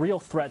threat, a real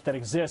threat that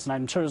exists. And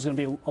I'm sure there's going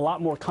to be a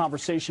lot more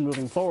conversation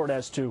moving forward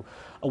as to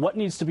what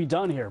needs to be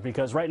done here,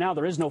 because right now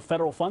there is no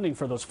federal funding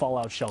for those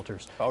fallout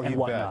shelters and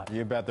whatnot.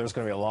 You bet there's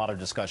going to be a lot of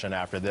discussion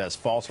after this.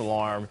 False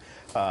alarm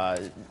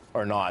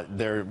or not,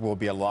 there will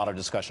be a lot of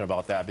discussion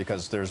about that,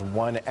 because there's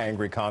one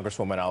angry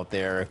congresswoman out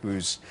there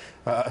who's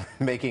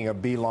making a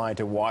beeline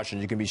to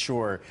Washington. You can be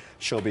sure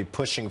she'll be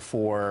pushing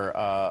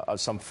for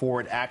some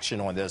forward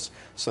action on this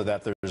so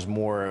that there's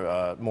more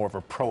of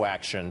a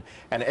pro-action.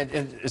 And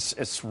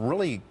it's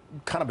really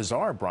kind of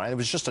bizarre, Brian. It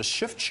was just a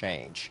shift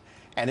change.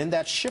 And in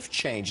that shift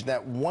change,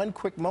 that one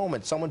quick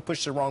moment, someone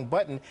pushed the wrong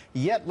button,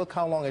 yet look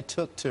how long it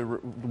took to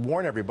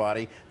warn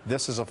everybody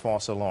this is a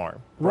false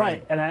alarm.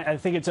 Right. And I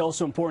think it's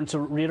also important to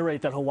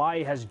reiterate that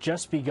Hawaii has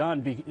just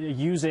begun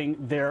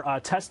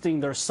testing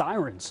their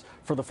sirens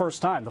for the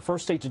first time, the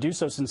first state to do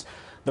so since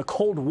the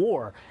Cold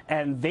War.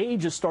 And they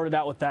just started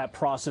out with that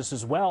process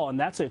as well. And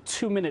that's a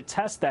 2-minute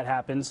test that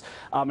happens.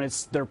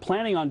 They're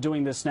planning on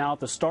doing this now at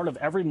the start of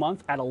every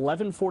month at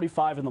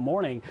 11:45 in the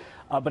morning.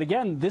 But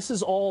again, this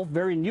is all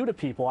very new to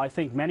people. I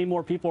think many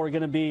more people are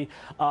going to be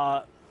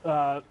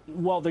they're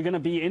going to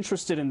be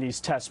interested in these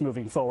tests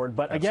moving forward.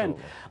 But again,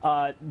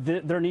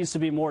 there needs to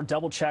be more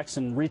double checks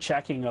and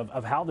rechecking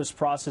of how this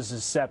process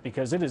is set,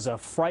 because it is a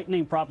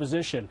frightening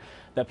proposition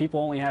that people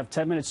only have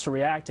 10 minutes to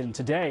react. And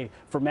today,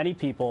 for many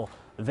people,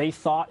 they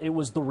thought it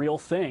was the real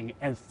thing,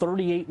 and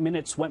 38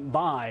 minutes went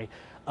by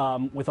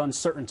with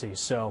uncertainty.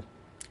 So,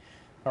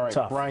 all right,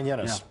 tough. Brian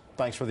Yennis, yeah.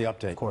 Thanks for the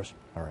update. Of course.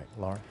 All right,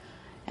 Laura.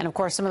 And of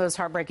course, some of those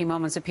heartbreaking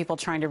moments of people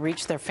trying to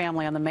reach their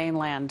family on the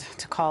mainland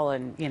to call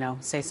and,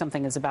 say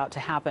something is about to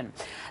happen.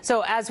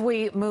 So as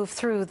we move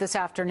through this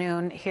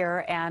afternoon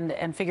here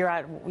and figure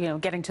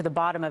out, getting to the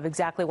bottom of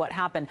exactly what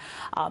happened,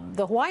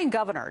 the Hawaiian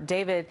governor,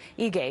 David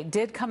Ige,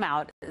 did come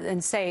out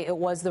and say it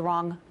was the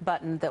wrong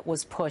button that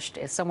was pushed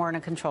somewhere in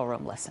a control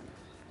room. Listen.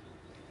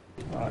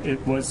 It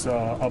was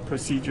a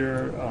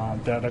procedure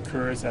that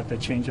occurs at the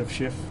change of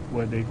shift,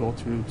 where they go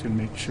through to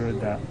make sure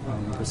that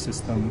the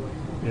system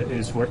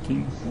is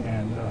working,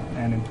 and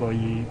an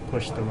employee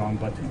pushed the wrong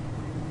button.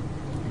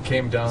 It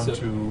came down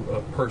to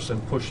a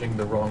person pushing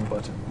the wrong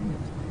button.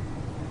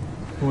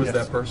 Who is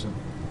that person?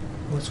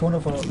 Well, it's one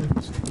of our.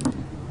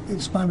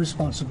 It's my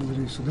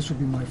responsibility, so this would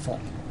be my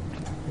fault.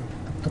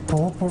 The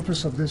whole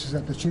purpose of this is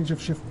that the change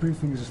of shift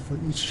briefing is for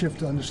each shift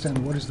to understand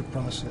what is the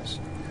process.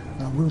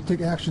 We'll take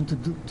action to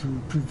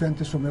prevent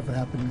this from ever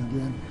happening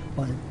again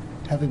by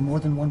having more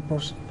than one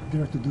person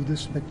there to do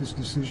this, make this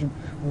decision,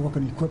 or work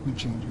on equipment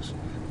changes.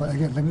 But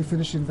again, let me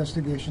finish the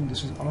investigation.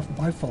 This is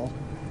my fault,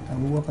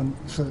 and we'll work on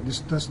so that this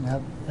doesn't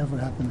ever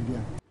happen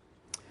again.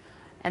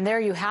 And there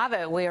you have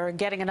it. We are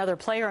getting another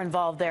player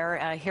involved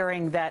there,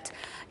 hearing that,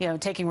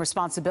 taking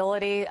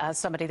responsibility,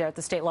 somebody there at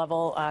the state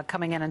level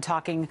coming in and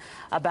talking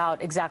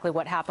about exactly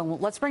what happened.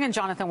 Let's bring in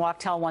Jonathan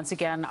Wachtel once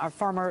again, our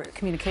former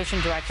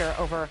communication director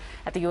over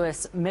at the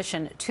U.S.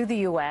 mission to the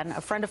UN,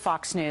 a friend of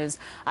Fox News.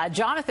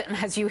 Jonathan,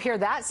 as you hear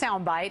that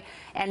soundbite,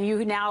 and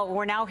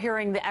we're now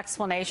hearing the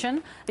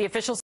explanation, the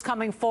officials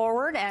coming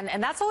forward,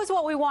 and that's always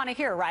what we want to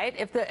hear, right?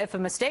 If a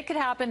mistake could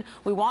happen,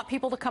 we want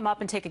people to come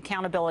up and take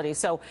accountability.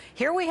 So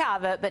here we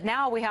have it. But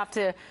now we have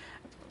to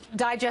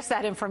digest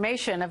that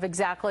information of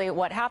exactly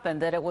what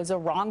happened, that it was a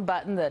wrong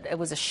button, that it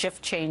was a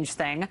shift change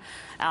thing.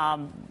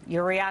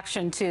 Your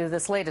reaction to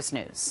this latest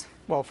news?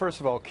 Well, first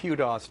of all,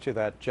 kudos to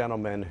that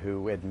gentleman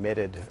who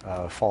admitted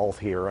fault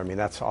here. I mean,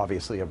 that's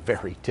obviously a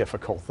very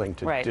difficult thing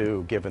to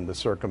do given the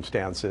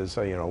circumstances.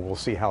 We'll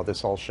see how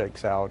this all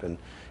shakes out and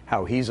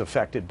how he's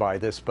affected by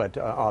this. But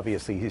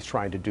obviously, he's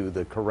trying to do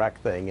the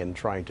correct thing and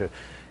trying to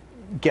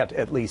get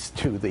at least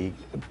to the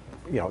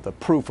the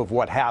proof of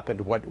what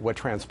happened, what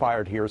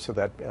transpired here, so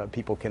that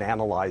people can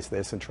analyze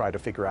this and try to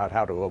figure out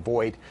how to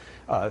avoid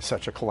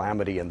such a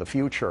calamity in the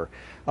future.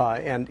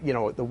 And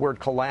the word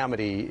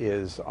calamity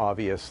is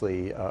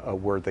obviously a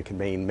word that can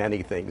mean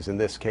many things. In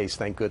this case,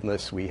 thank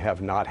goodness, we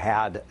have not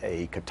had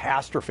a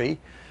catastrophe,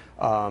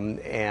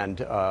 and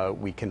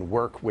we can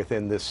work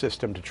within this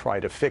system to try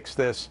to fix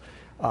this.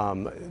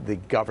 The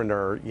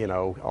governor,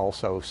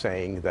 also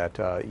saying that,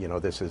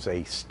 this is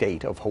a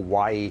state of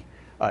Hawaii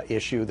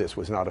issue. This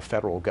was not a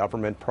federal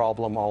government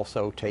problem,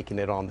 also taking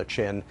it on the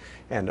chin,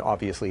 and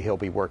obviously he'll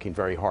be working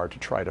very hard to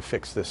try to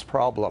fix this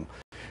problem.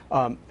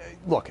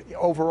 Look,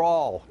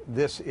 overall,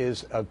 this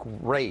is a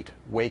great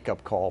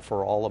wake-up call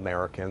for all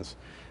Americans.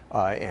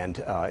 And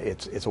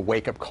it's a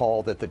wake-up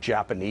call that the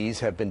Japanese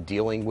have been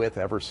dealing with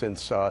ever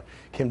since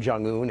Kim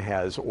Jong-un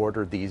has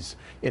ordered these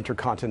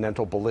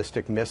intercontinental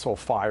ballistic missile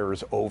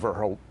fires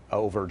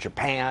over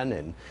Japan,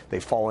 and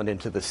they've fallen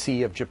into the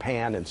Sea of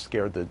Japan and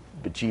scared the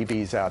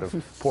bejeebies out of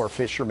poor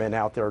fishermen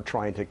out there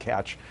trying to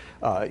catch,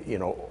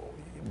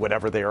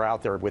 whatever they are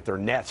out there with their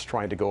nets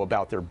trying to go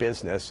about their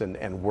business,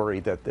 and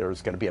worried that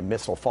there's going to be a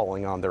missile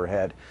falling on their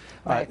head.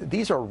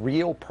 These are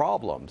real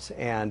problems,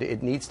 and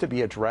it needs to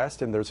be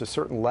addressed, and there's a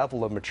certain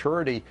level of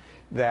maturity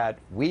that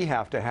we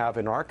have to have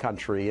in our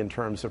country in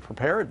terms of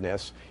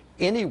preparedness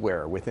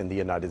anywhere within the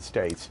United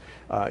States.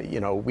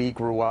 We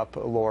grew up,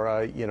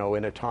 Laura,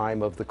 in a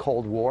time of the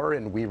Cold War,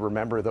 and we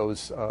remember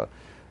those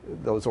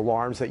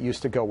alarms that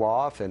used to go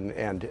off,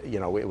 and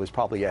it was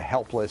probably a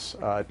helpless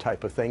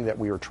type of thing that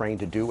we were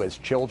trained to do as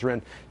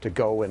children, to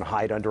go and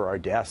hide under our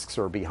desks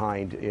or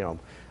behind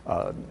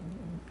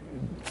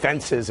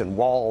fences and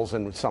walls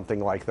and something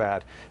like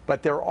that.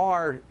 But there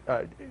are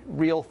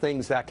real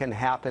things that can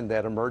happen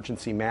that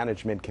emergency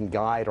management can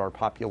guide our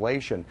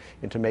population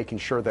into making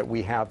sure that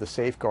we have the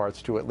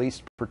safeguards to at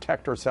least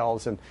protect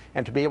ourselves and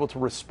to be able to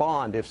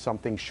respond if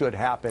something should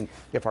happen,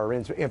 if our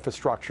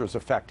infrastructure is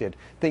affected,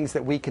 things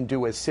that we can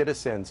do as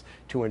citizens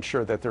to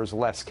ensure that there's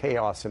less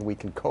chaos and we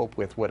can cope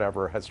with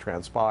whatever has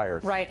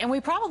transpired. Right. And we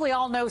probably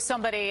all know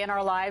somebody in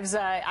our lives,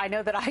 I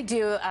know that I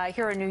do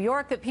here in New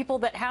York, that people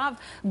that have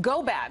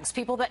go bags,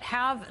 people that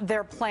have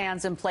their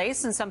plans in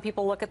place, and some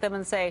people look at them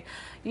and say,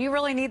 you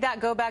really need that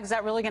go bag? Is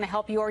that really going to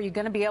help you? Are you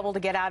going to be able to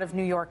get out of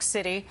New York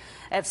City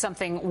if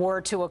something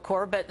were to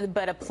occur?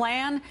 But a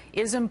plan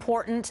is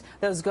important.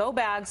 Those go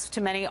bags,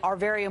 to many, are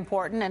very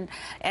important.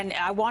 And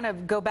I want to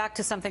go back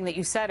to something that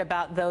you said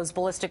about those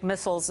ballistic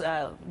missiles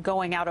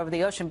going out over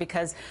the ocean,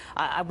 because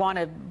I want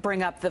to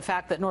bring up the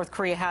fact that North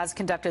Korea has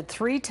conducted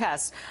 3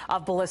 tests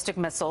of ballistic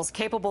missiles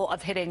capable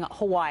of hitting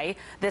Hawaii.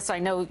 This I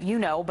know you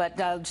know, but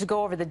to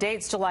go over the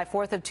dates, July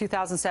 4th of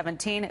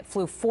 2017, it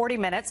flew 40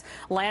 minutes,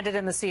 landed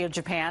in the Sea of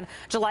Japan.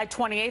 July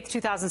 28th,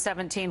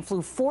 2017,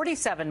 flew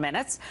 47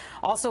 minutes,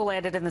 also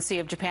landed in the Sea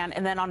of Japan.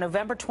 And then on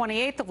November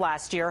 28th of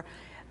last year,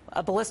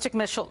 a ballistic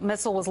missile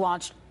was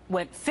launched,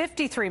 went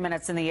 53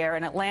 minutes in the air,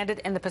 and it landed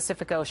in the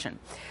Pacific Ocean.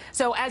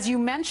 So as you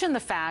mentioned, the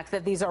fact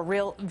that these are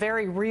real,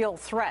 very real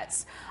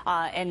threats,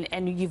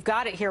 and you've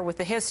got it here with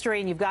the history,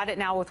 and you've got it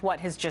now with what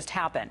has just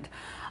happened.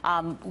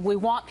 We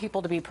want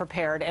people to be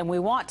prepared, and we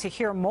want to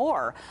hear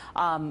more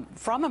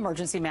from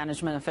emergency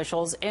management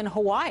officials in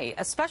Hawaii,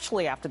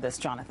 especially after this,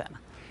 Jonathan.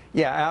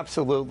 Yeah,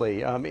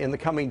 absolutely. In the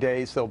coming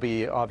days, there'll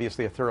be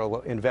obviously a thorough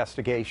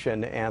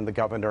investigation, and the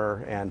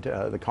governor and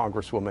the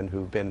congresswoman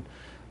who've been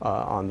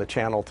on the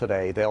channel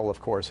today, they'll, of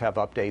course, have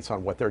updates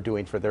on what they're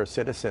doing for their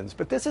citizens.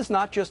 But this is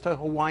not just a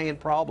Hawaiian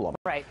problem.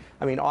 Right.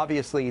 I mean,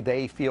 obviously,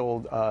 they feel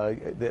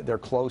that they're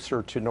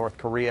closer to North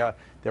Korea.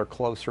 They're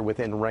closer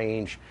within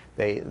range.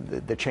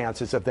 The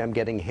chances of them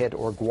getting hit,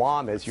 or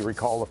Guam, as you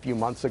recall a few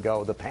months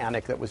ago, the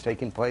panic that was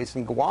taking place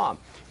in Guam,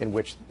 in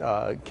which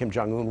Kim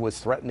Jong-un was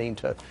threatening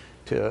to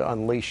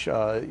unleash,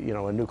 a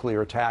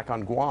nuclear attack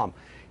on Guam.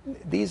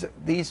 These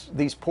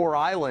poor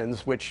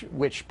islands,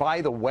 which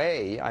by the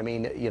way, I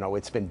mean,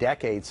 it's been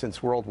decades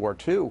since World War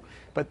II,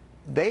 but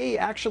they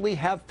actually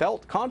have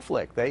felt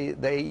conflict. They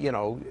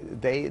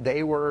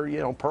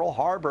were, Pearl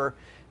Harbor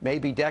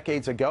maybe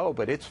decades ago,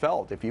 but it's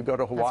felt. If you go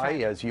to Hawaii,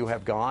 right. as you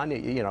have gone,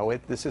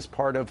 this is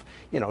part of,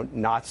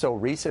 not so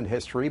recent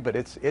history, but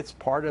it's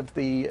part of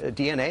the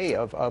DNA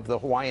of the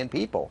Hawaiian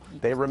people.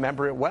 They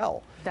remember it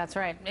well. That's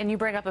right. And you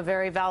bring up a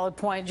very valid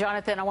point.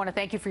 Jonathan, I want to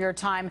thank you for your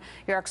time,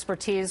 your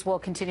expertise. We'll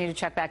continue to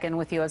check back in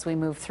with you as we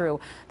move through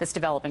this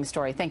developing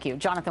story. Thank you.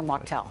 Jonathan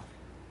Wachtel.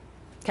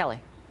 Kelly.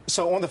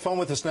 So on the phone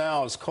with us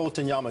now is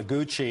Colton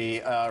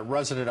Yamaguchi,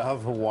 resident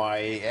of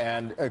Hawaii.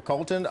 And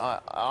Colton,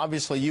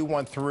 obviously you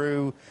went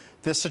through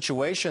this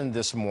situation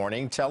this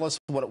morning. Tell us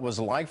what it was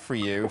like for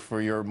you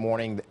for your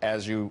morning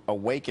as you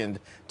awakened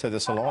to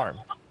this alarm.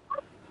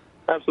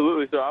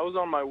 Absolutely. So I was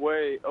on my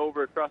way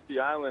over across the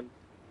island,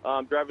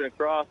 driving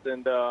across,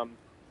 and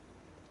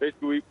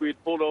basically we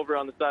pulled over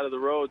on the side of the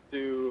road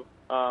to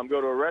go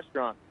to a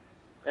restaurant.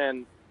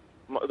 And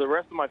the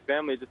rest of my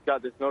family just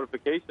got this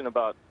notification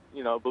about,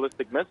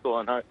 ballistic missile,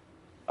 and I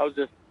was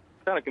just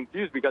kind of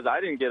confused because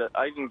I didn't get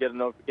a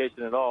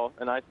notification at all,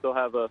 and I still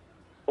have a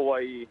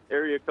Hawaii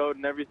area code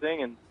and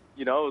everything, and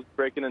it was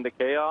breaking into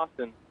chaos,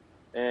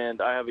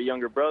 and I have a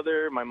younger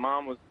brother. My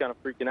mom was kind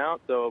of freaking out,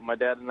 so my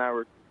dad and I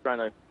were trying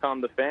to calm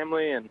the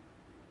family,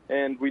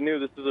 and we knew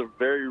this was a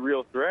very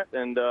real threat,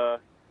 and we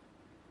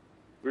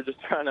were just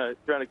trying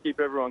to keep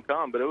everyone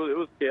calm, but it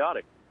was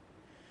chaotic.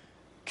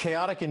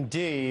 Chaotic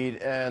indeed.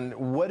 And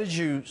what did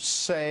you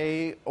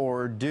say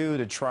or do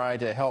to try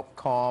to help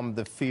calm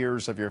the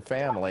fears of your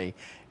family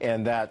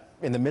in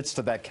the midst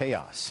of that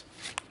chaos?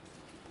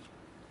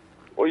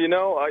 Well,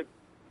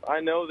 I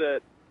know that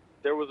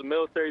there was a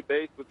military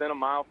base within a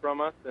mile from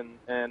us,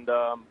 and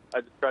I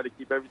just tried to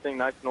keep everything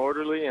nice and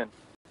orderly,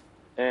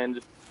 and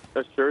just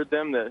assured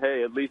them that,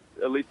 hey, at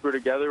least we're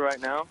together right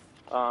now.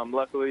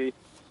 Luckily,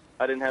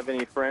 I didn't have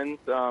any friends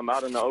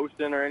out in the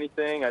ocean or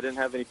anything. I didn't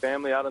have any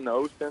family out in the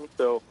ocean.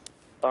 So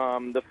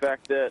the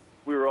fact that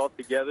we were all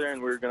together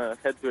and we were going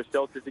to head to a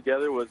shelter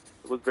together was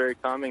very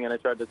calming, and I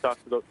tried to talk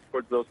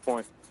towards those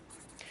points.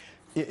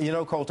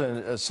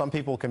 Colton, some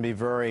people can be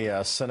very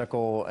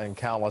cynical and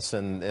callous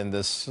in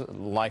this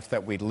life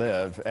that we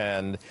live,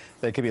 and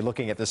they could be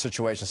looking at this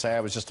situation and say,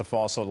 it was just a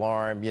false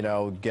alarm,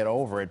 get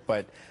over it.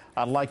 But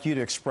I'd like you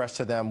to express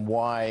to them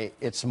why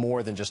it's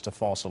more than just a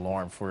false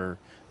alarm for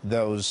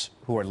those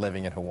who are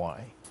living in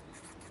Hawaii.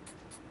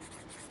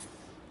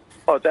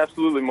 Oh, it's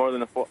absolutely more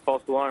than a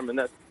false alarm, and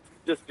that's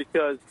just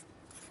because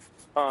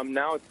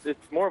now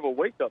it's more of a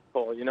wake-up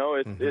call.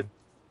 There's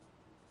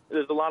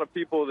a lot of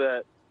people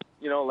that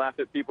laugh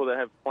at people that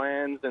have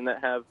plans and that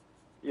have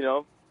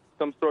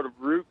some sort of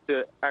route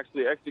to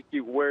actually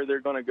execute where they're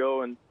going to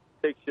go and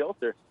take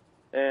shelter,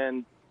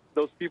 and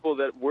those people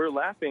that we're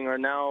laughing are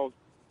now,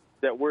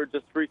 that we're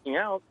just freaking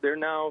out, they're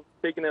now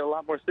taking it a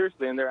lot more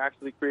seriously, and they're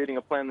actually creating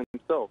a plan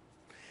themselves.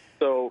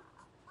 So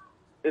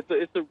it's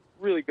a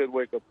really good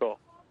wake-up call.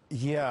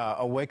 Yeah,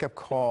 a wake-up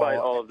call. Despite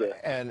all of this.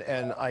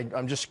 And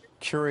I'm just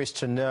curious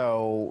to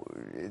know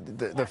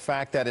the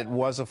fact that it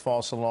was a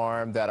false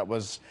alarm, that it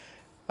was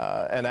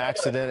an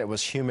accident, it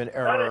was human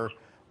error.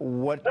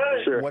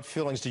 What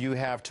feelings do you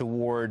have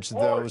towards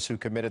those who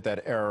committed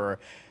that error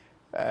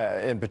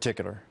in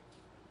particular?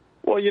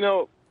 Well,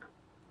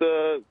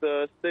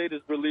 the state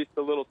has released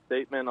a little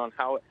statement on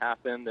how it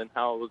happened and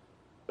how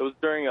it was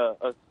during a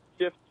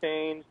shift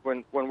change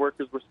when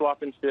workers were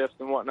swapping shifts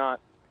and whatnot.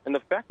 And the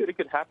fact that it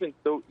could happen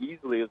so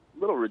easily is a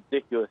little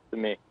ridiculous to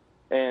me.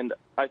 And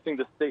I think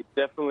the state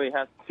definitely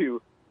has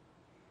to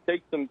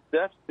take some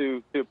steps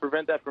to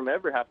prevent that from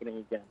ever happening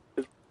again.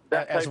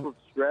 That type of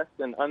stress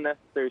and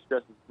unnecessary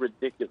stress is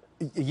ridiculous.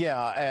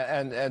 Yeah,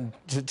 and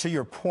to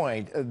your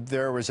point,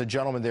 there was a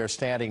gentleman there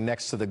standing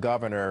next to the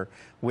governor.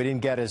 We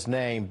didn't get his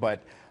name,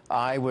 but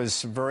I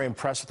was very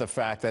impressed with the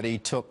fact that he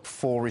took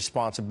full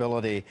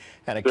responsibility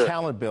and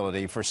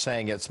accountability for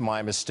saying it's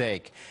my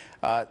mistake.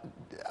 I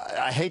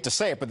hate to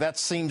say it, but that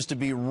seems to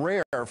be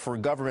rare for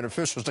government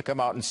officials to come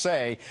out and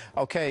say,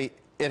 okay,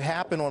 it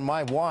happened on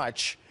my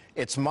watch,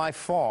 it's my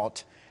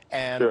fault,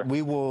 and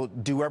we will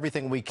do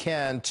everything we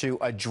can to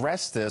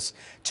address this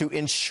to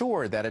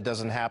ensure that it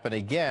doesn't happen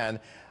again.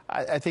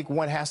 I think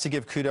one has to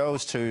give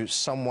kudos to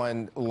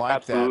someone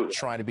like that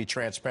trying to be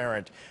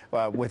transparent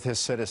with his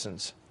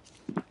citizens.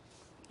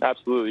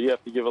 Absolutely. You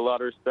have to give a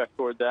lot of respect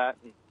toward that.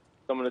 And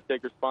someone to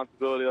take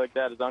responsibility like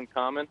that is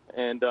uncommon.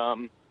 And,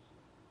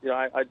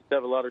 I just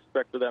have a lot of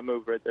respect for that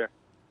move right there.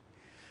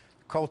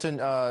 Colton,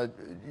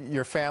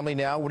 your family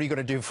now, what are you going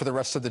to do for the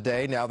rest of the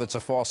day now that's a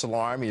false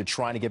alarm? You're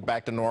trying to get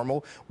back to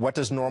normal. What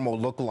does normal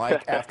look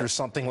like after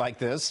something like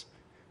this?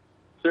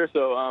 Sure.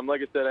 So,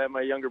 like I said, I have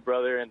my younger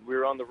brother, and we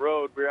were on the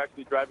road. We were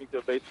actually driving to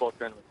a baseball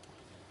tournament.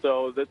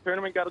 So the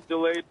tournament got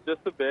delayed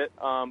just a bit,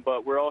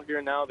 but we're all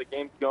here now. The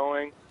game's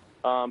going.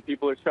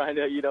 People are trying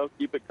to,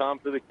 keep it calm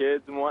for the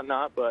kids and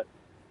whatnot, but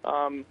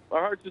our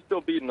hearts are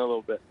still beating a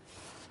little bit.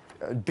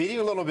 Beating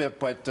a little bit,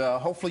 but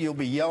hopefully you'll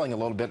be yelling a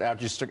little bit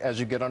as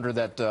you get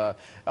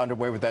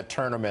underway with that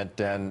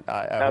tournament, and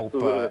I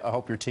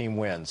hope your team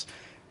wins.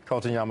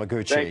 Colton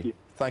Yamaguchi, thank you.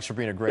 Thanks for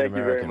being a great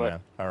American,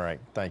 man. All right,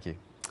 thank you.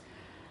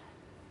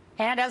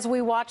 And as we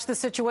watch the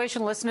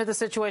situation, listen to the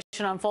situation.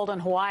 Unfold in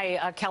Hawaii.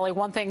 Kelly,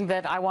 one thing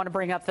that I want to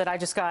bring up that I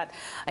just got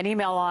an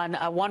email on,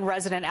 one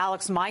resident,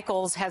 Alex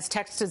Michaels, has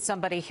texted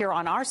somebody here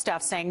on our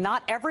staff saying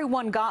not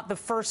everyone got the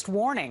first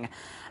warning.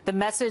 The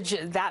message,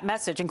 that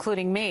message,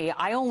 including me,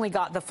 I only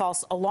got the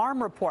false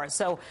alarm report.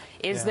 So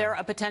is there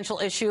a potential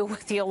issue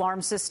with the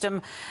alarm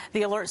system,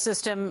 the alert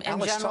system in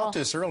Alex general? talked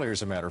to us earlier,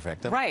 as a matter of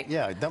fact. Right.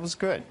 Yeah, that was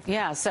good.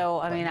 Yeah,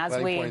 so, I mean, as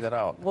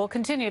we'll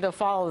continue to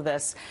follow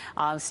this.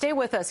 Stay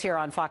with us here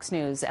on Fox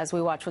News as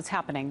we watch what's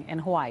happening in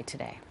Hawaii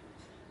today.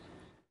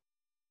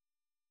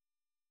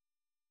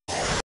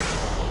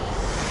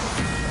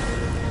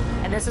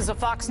 This is a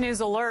Fox News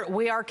alert.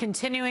 We are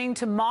continuing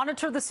to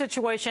monitor the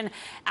situation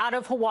out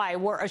of Hawaii,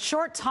 where a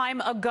short time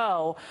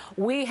ago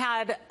we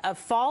had a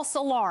false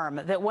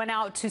alarm that went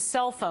out to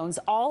cell phones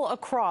all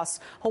across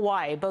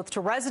Hawaii, both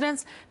to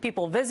residents,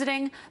 people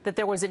visiting, that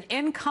there was an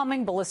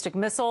incoming ballistic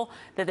missile,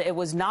 that it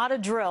was not a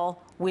drill.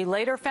 We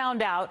later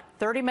found out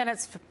 30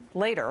 minutes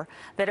later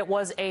that it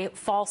was a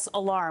false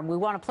alarm. We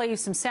want to play you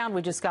some sound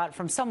we just got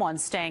from someone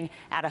staying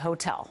at a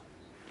hotel.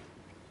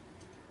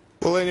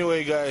 Well,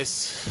 anyway,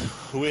 guys,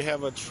 we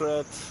have a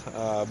threat,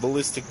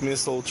 ballistic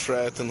missile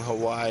threat in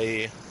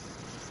Hawaii,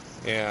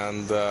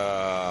 and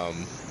I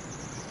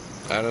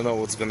don't know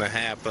what's gonna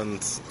happen.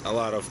 A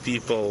lot of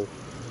people,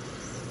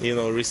 you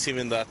know,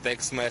 receiving the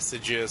text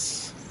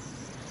messages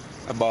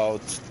about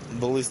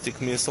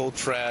ballistic missile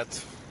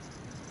threat.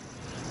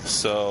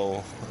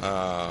 So,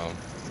 I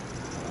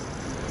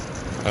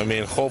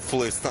mean,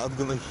 hopefully it's not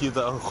gonna hit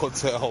our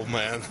hotel,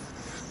 man,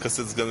 because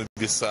it's gonna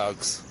be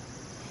sucks.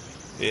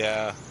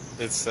 Yeah.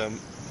 It's a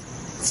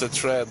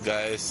threat,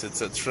 guys. It's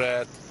a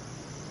threat.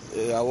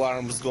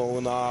 Alarms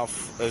going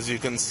off. As you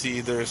can see,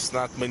 there's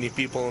not many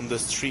people on the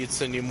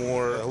streets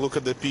anymore. Look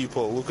at the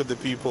people. Look at the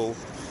people.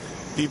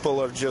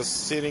 People are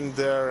just sitting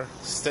there,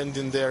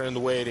 standing there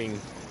and waiting.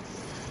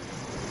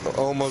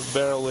 Almost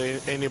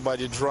barely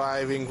anybody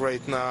driving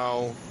right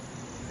now.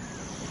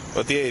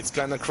 But yeah, it's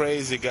kind of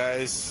crazy,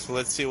 guys.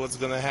 Let's see what's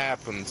going to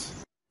happen.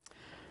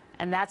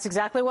 And that's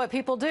exactly what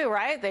people do,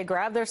 right? They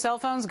grab their cell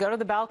phones, go to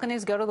the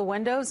balconies, go to the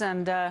windows,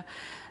 and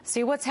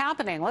see what's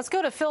happening. Let's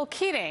go to Phil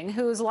Keating,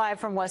 who's live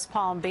from West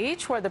Palm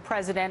Beach, where the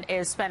president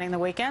is spending the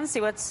weekend.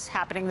 See what's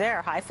happening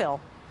there. Hi, Phil.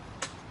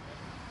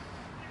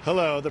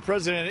 Hello. The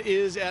president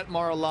is at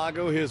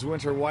Mar-a-Lago, his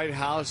winter White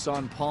House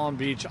on Palm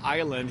Beach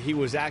Island. He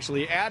was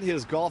actually at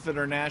his Trump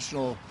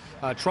International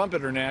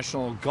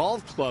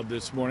Golf Club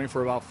this morning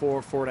for about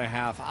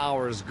 4.5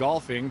 hours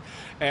golfing,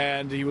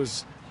 and he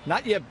was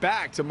not yet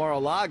back to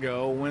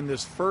Mar-a-Lago when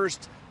this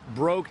first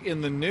broke in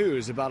the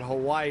news about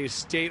Hawaii's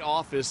state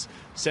office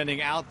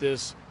sending out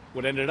this,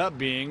 what ended up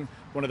being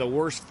one of the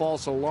worst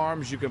false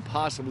alarms you can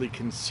possibly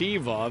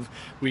conceive of.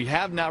 We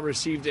have not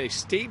received a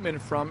statement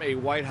from a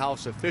White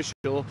House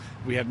official.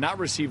 We have not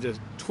received a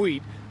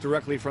tweet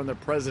directly from the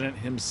president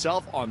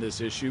himself on this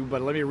issue,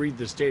 but let me read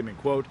the statement.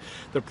 Quote,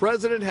 "The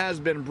president has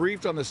been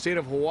briefed on the state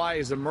of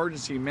Hawaii's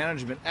emergency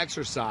management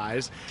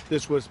exercise.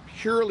 This was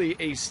purely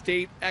a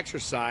state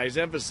exercise,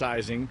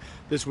 emphasizing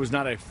this was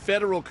not a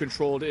federal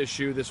controlled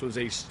issue. This was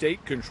a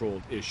state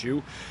controlled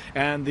issue."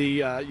 And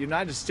the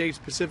United States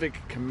Pacific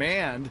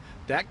Command,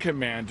 that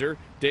commander,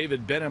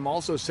 David Benham,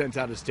 also sent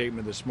out a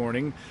statement this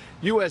morning.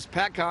 U.S.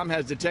 PACOM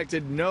has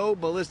detected no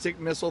ballistic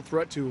missile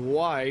threat to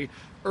Hawaii.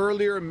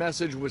 Earlier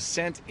message was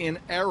sent in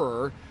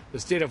error. The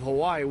state of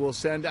Hawaii will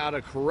send out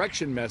a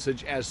correction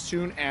message as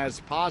soon as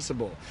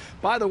possible.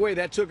 By the way,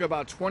 that took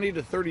about 20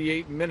 to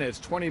 38 minutes,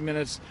 20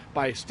 minutes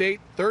by state,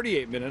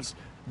 38 minutes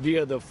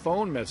via the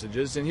phone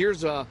messages. And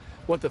here's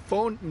what the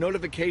phone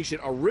notification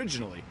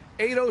originally,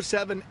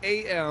 8:07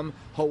 a.m.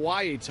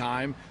 Hawaii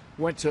time,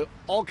 went to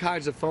all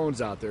kinds of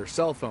phones out there,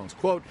 cell phones.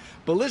 Quote,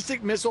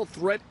 "Ballistic missile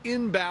threat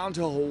inbound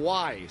to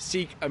Hawaii.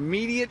 Seek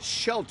immediate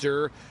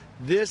shelter.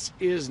 This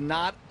is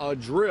not a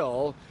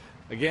drill."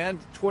 Again,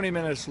 20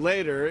 minutes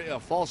later, a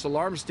false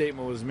alarm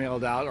statement was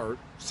mailed out or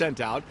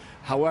sent out.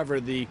 However,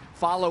 the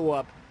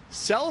follow-up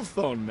cell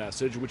phone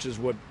message, which is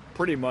what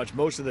pretty much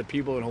most of the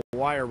people in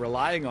Hawaii are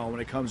relying on when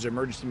it comes to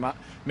emergency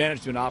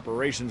management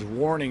operations,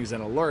 warnings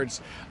and alerts,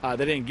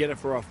 they didn't get it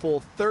for a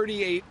full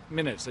 38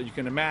 minutes. So you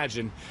can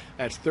imagine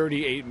that's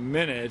 38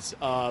 minutes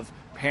of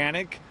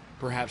panic,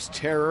 perhaps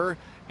terror,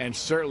 and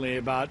certainly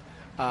about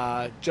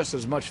just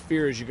as much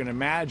fear as you can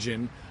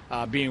imagine,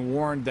 being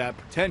warned that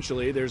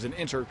potentially there's an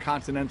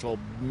intercontinental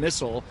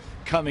missile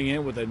coming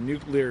in with a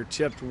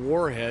nuclear-tipped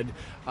warhead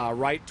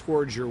right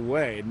towards your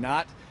way.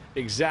 Not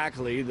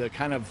exactly the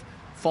kind of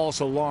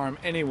false alarm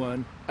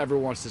anyone ever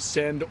wants to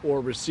send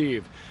or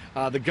receive.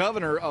 The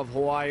governor of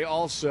Hawaii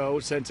also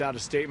sent out a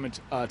statement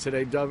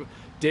today,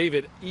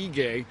 David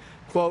Ige.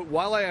 Quote,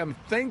 "While I am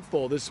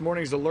thankful this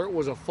morning's alert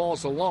was a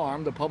false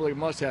alarm, the public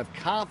must have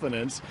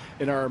confidence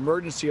in our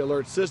emergency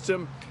alert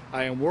system.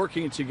 I am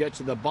working to get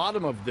to the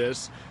bottom of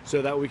this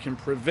so that we can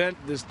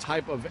prevent this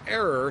type of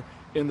error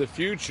in the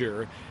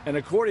future." And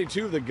according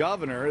to the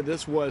governor,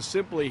 this was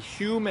simply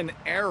human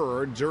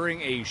error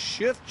during a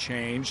shift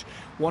change.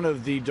 One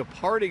of the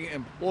departing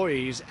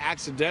employees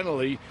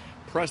accidentally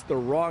pressed the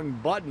wrong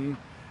button,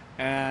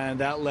 and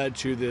that led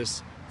to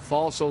this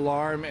false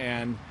alarm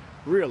and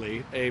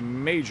really a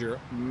major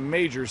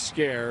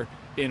scare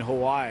in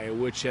Hawaii,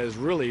 which has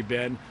really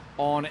been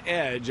on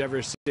edge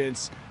ever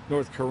since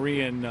North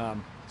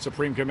Korean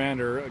Supreme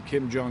Commander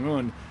Kim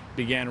Jong-un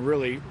began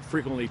really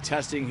frequently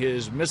testing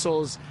his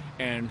missiles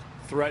and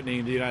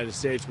threatening the United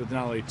States with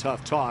not only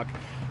tough talk,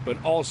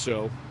 but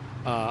also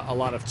a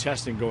lot of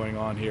testing going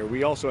on here.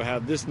 We also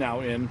have this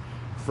now in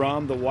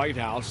from the White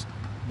House.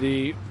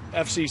 The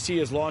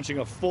FCC is launching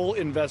a full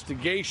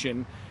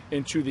investigation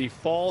into the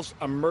false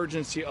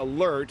emergency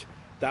alert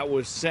that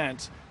was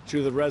sent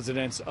to the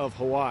residents of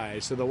Hawaii.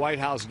 So the White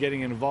House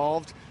getting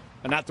involved.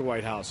 Not the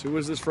White House. Who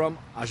is this from?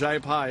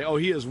 Ajay Pai. Oh,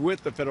 he is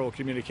with the Federal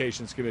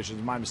Communications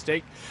Commission. My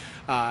mistake.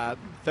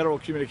 Federal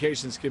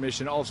Communications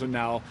Commission also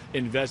now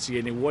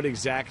investigating what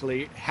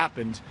exactly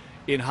happened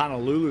in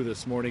Honolulu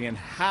this morning and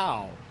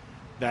how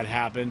that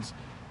happened.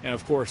 And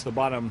of course, the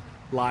bottom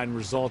line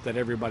result that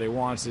everybody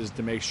wants is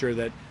to make sure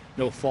that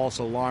no false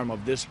alarm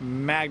of this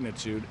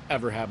magnitude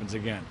ever happens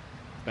again.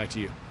 Back to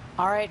you.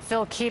 All right,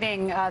 Phil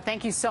Keating,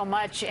 thank you so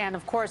much. And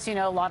of course, you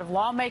know, a lot of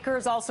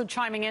lawmakers also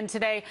chiming in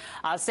today,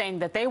 saying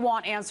that they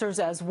want answers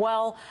as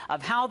well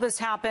of how this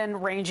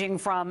happened, ranging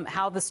from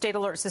how the state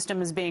alert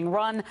system is being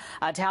run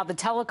to how the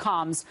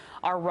telecoms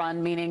are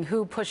run, meaning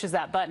who pushes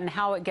that button,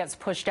 how it gets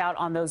pushed out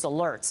on those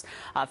alerts.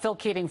 Phil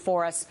Keating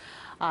for us.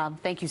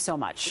 Thank you so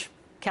much.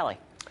 Kelly.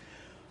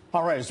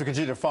 All right, as we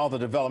continue to follow the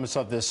developments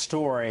of this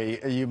story,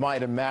 you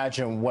might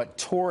imagine what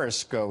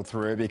tourists go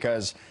through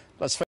because,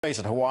 let's face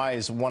it, Hawaii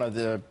is one of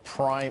the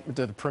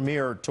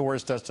premier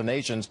tourist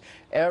destinations.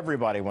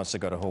 Everybody wants to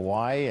go to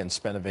Hawaii and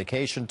spend a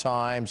vacation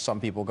time. Some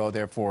people go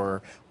there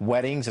for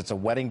weddings. It's a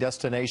wedding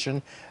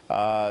destination.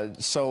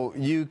 So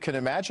you can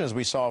imagine, as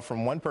we saw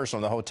from one person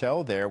in the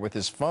hotel there with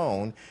his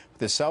phone,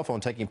 with his cell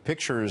phone, taking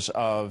pictures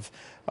of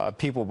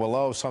people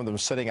below, some of them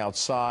sitting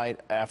outside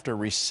after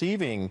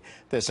receiving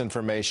this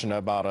information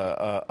about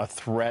a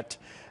threat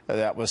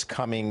that was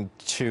coming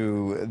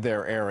to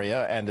their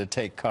area and to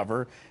take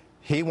cover.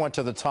 He went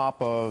to the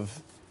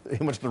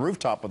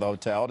rooftop of the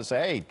hotel to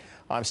say, hey,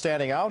 I'm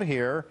standing out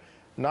here,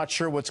 not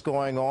sure what's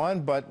going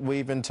on, but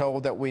we've been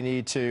told that we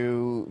need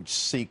to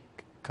seek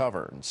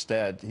cover.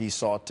 Instead, he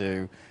sought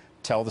to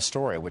tell the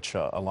story, which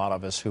a lot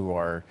of us who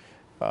are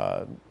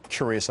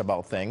curious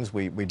about things,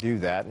 we do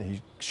that. And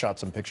he shot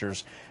some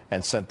pictures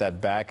and sent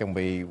that back, and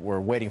we were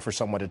waiting for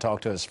someone to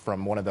talk to us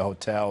from one of the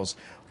hotels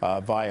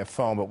via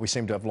phone, but we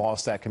seem to have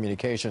lost that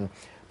communication.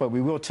 But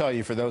we will tell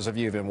you, for those of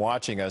you who've been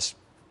watching us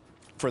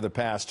for the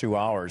past 2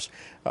 hours,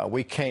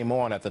 we came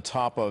on at the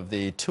top of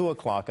the 2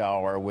 o'clock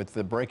hour with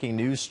the breaking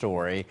news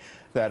story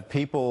that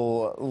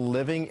people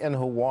living in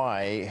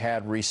Hawaii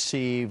had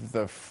received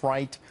the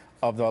fright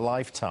of their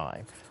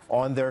lifetime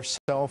on their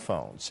cell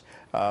phones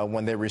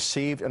when they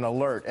received an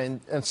alert.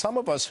 And some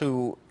of us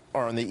who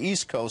are on the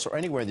East Coast or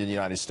anywhere in the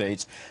United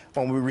States,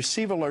 when we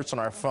receive alerts on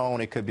our phone,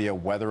 it could be a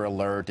weather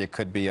alert, it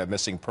could be a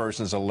missing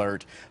persons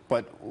alert,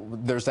 but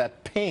there's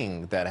that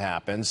ping that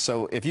happens.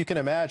 So if you can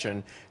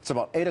imagine, it's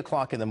about 8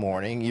 o'clock in the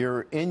morning,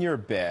 you're in your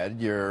bed,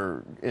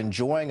 you're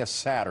enjoying a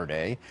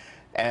Saturday,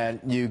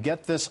 and you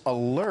get this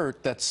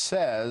alert that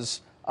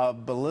says a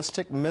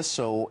ballistic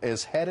missile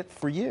is headed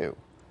for you.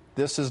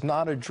 This is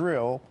not a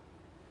drill.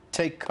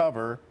 Take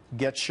cover,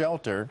 get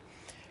shelter.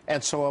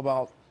 And so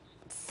about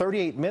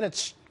 38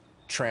 minutes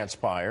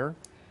transpire,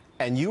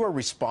 and you are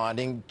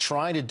responding,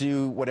 trying to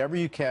do whatever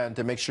you can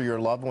to make sure your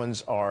loved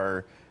ones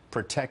are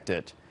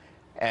protected.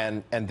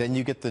 And then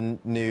you get the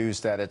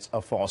news that it's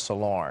a false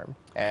alarm.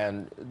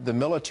 And the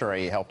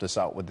military helped us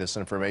out with this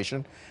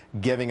information,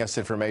 giving us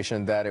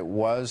information that it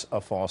was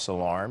a false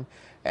alarm.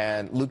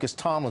 And Lucas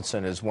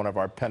Tomlinson is one of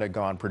our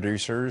Pentagon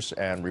producers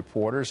and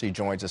reporters. He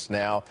joins us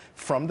now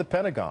from the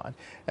Pentagon.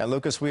 And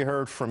Lucas, we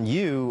heard from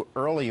you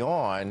early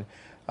on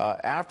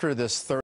after this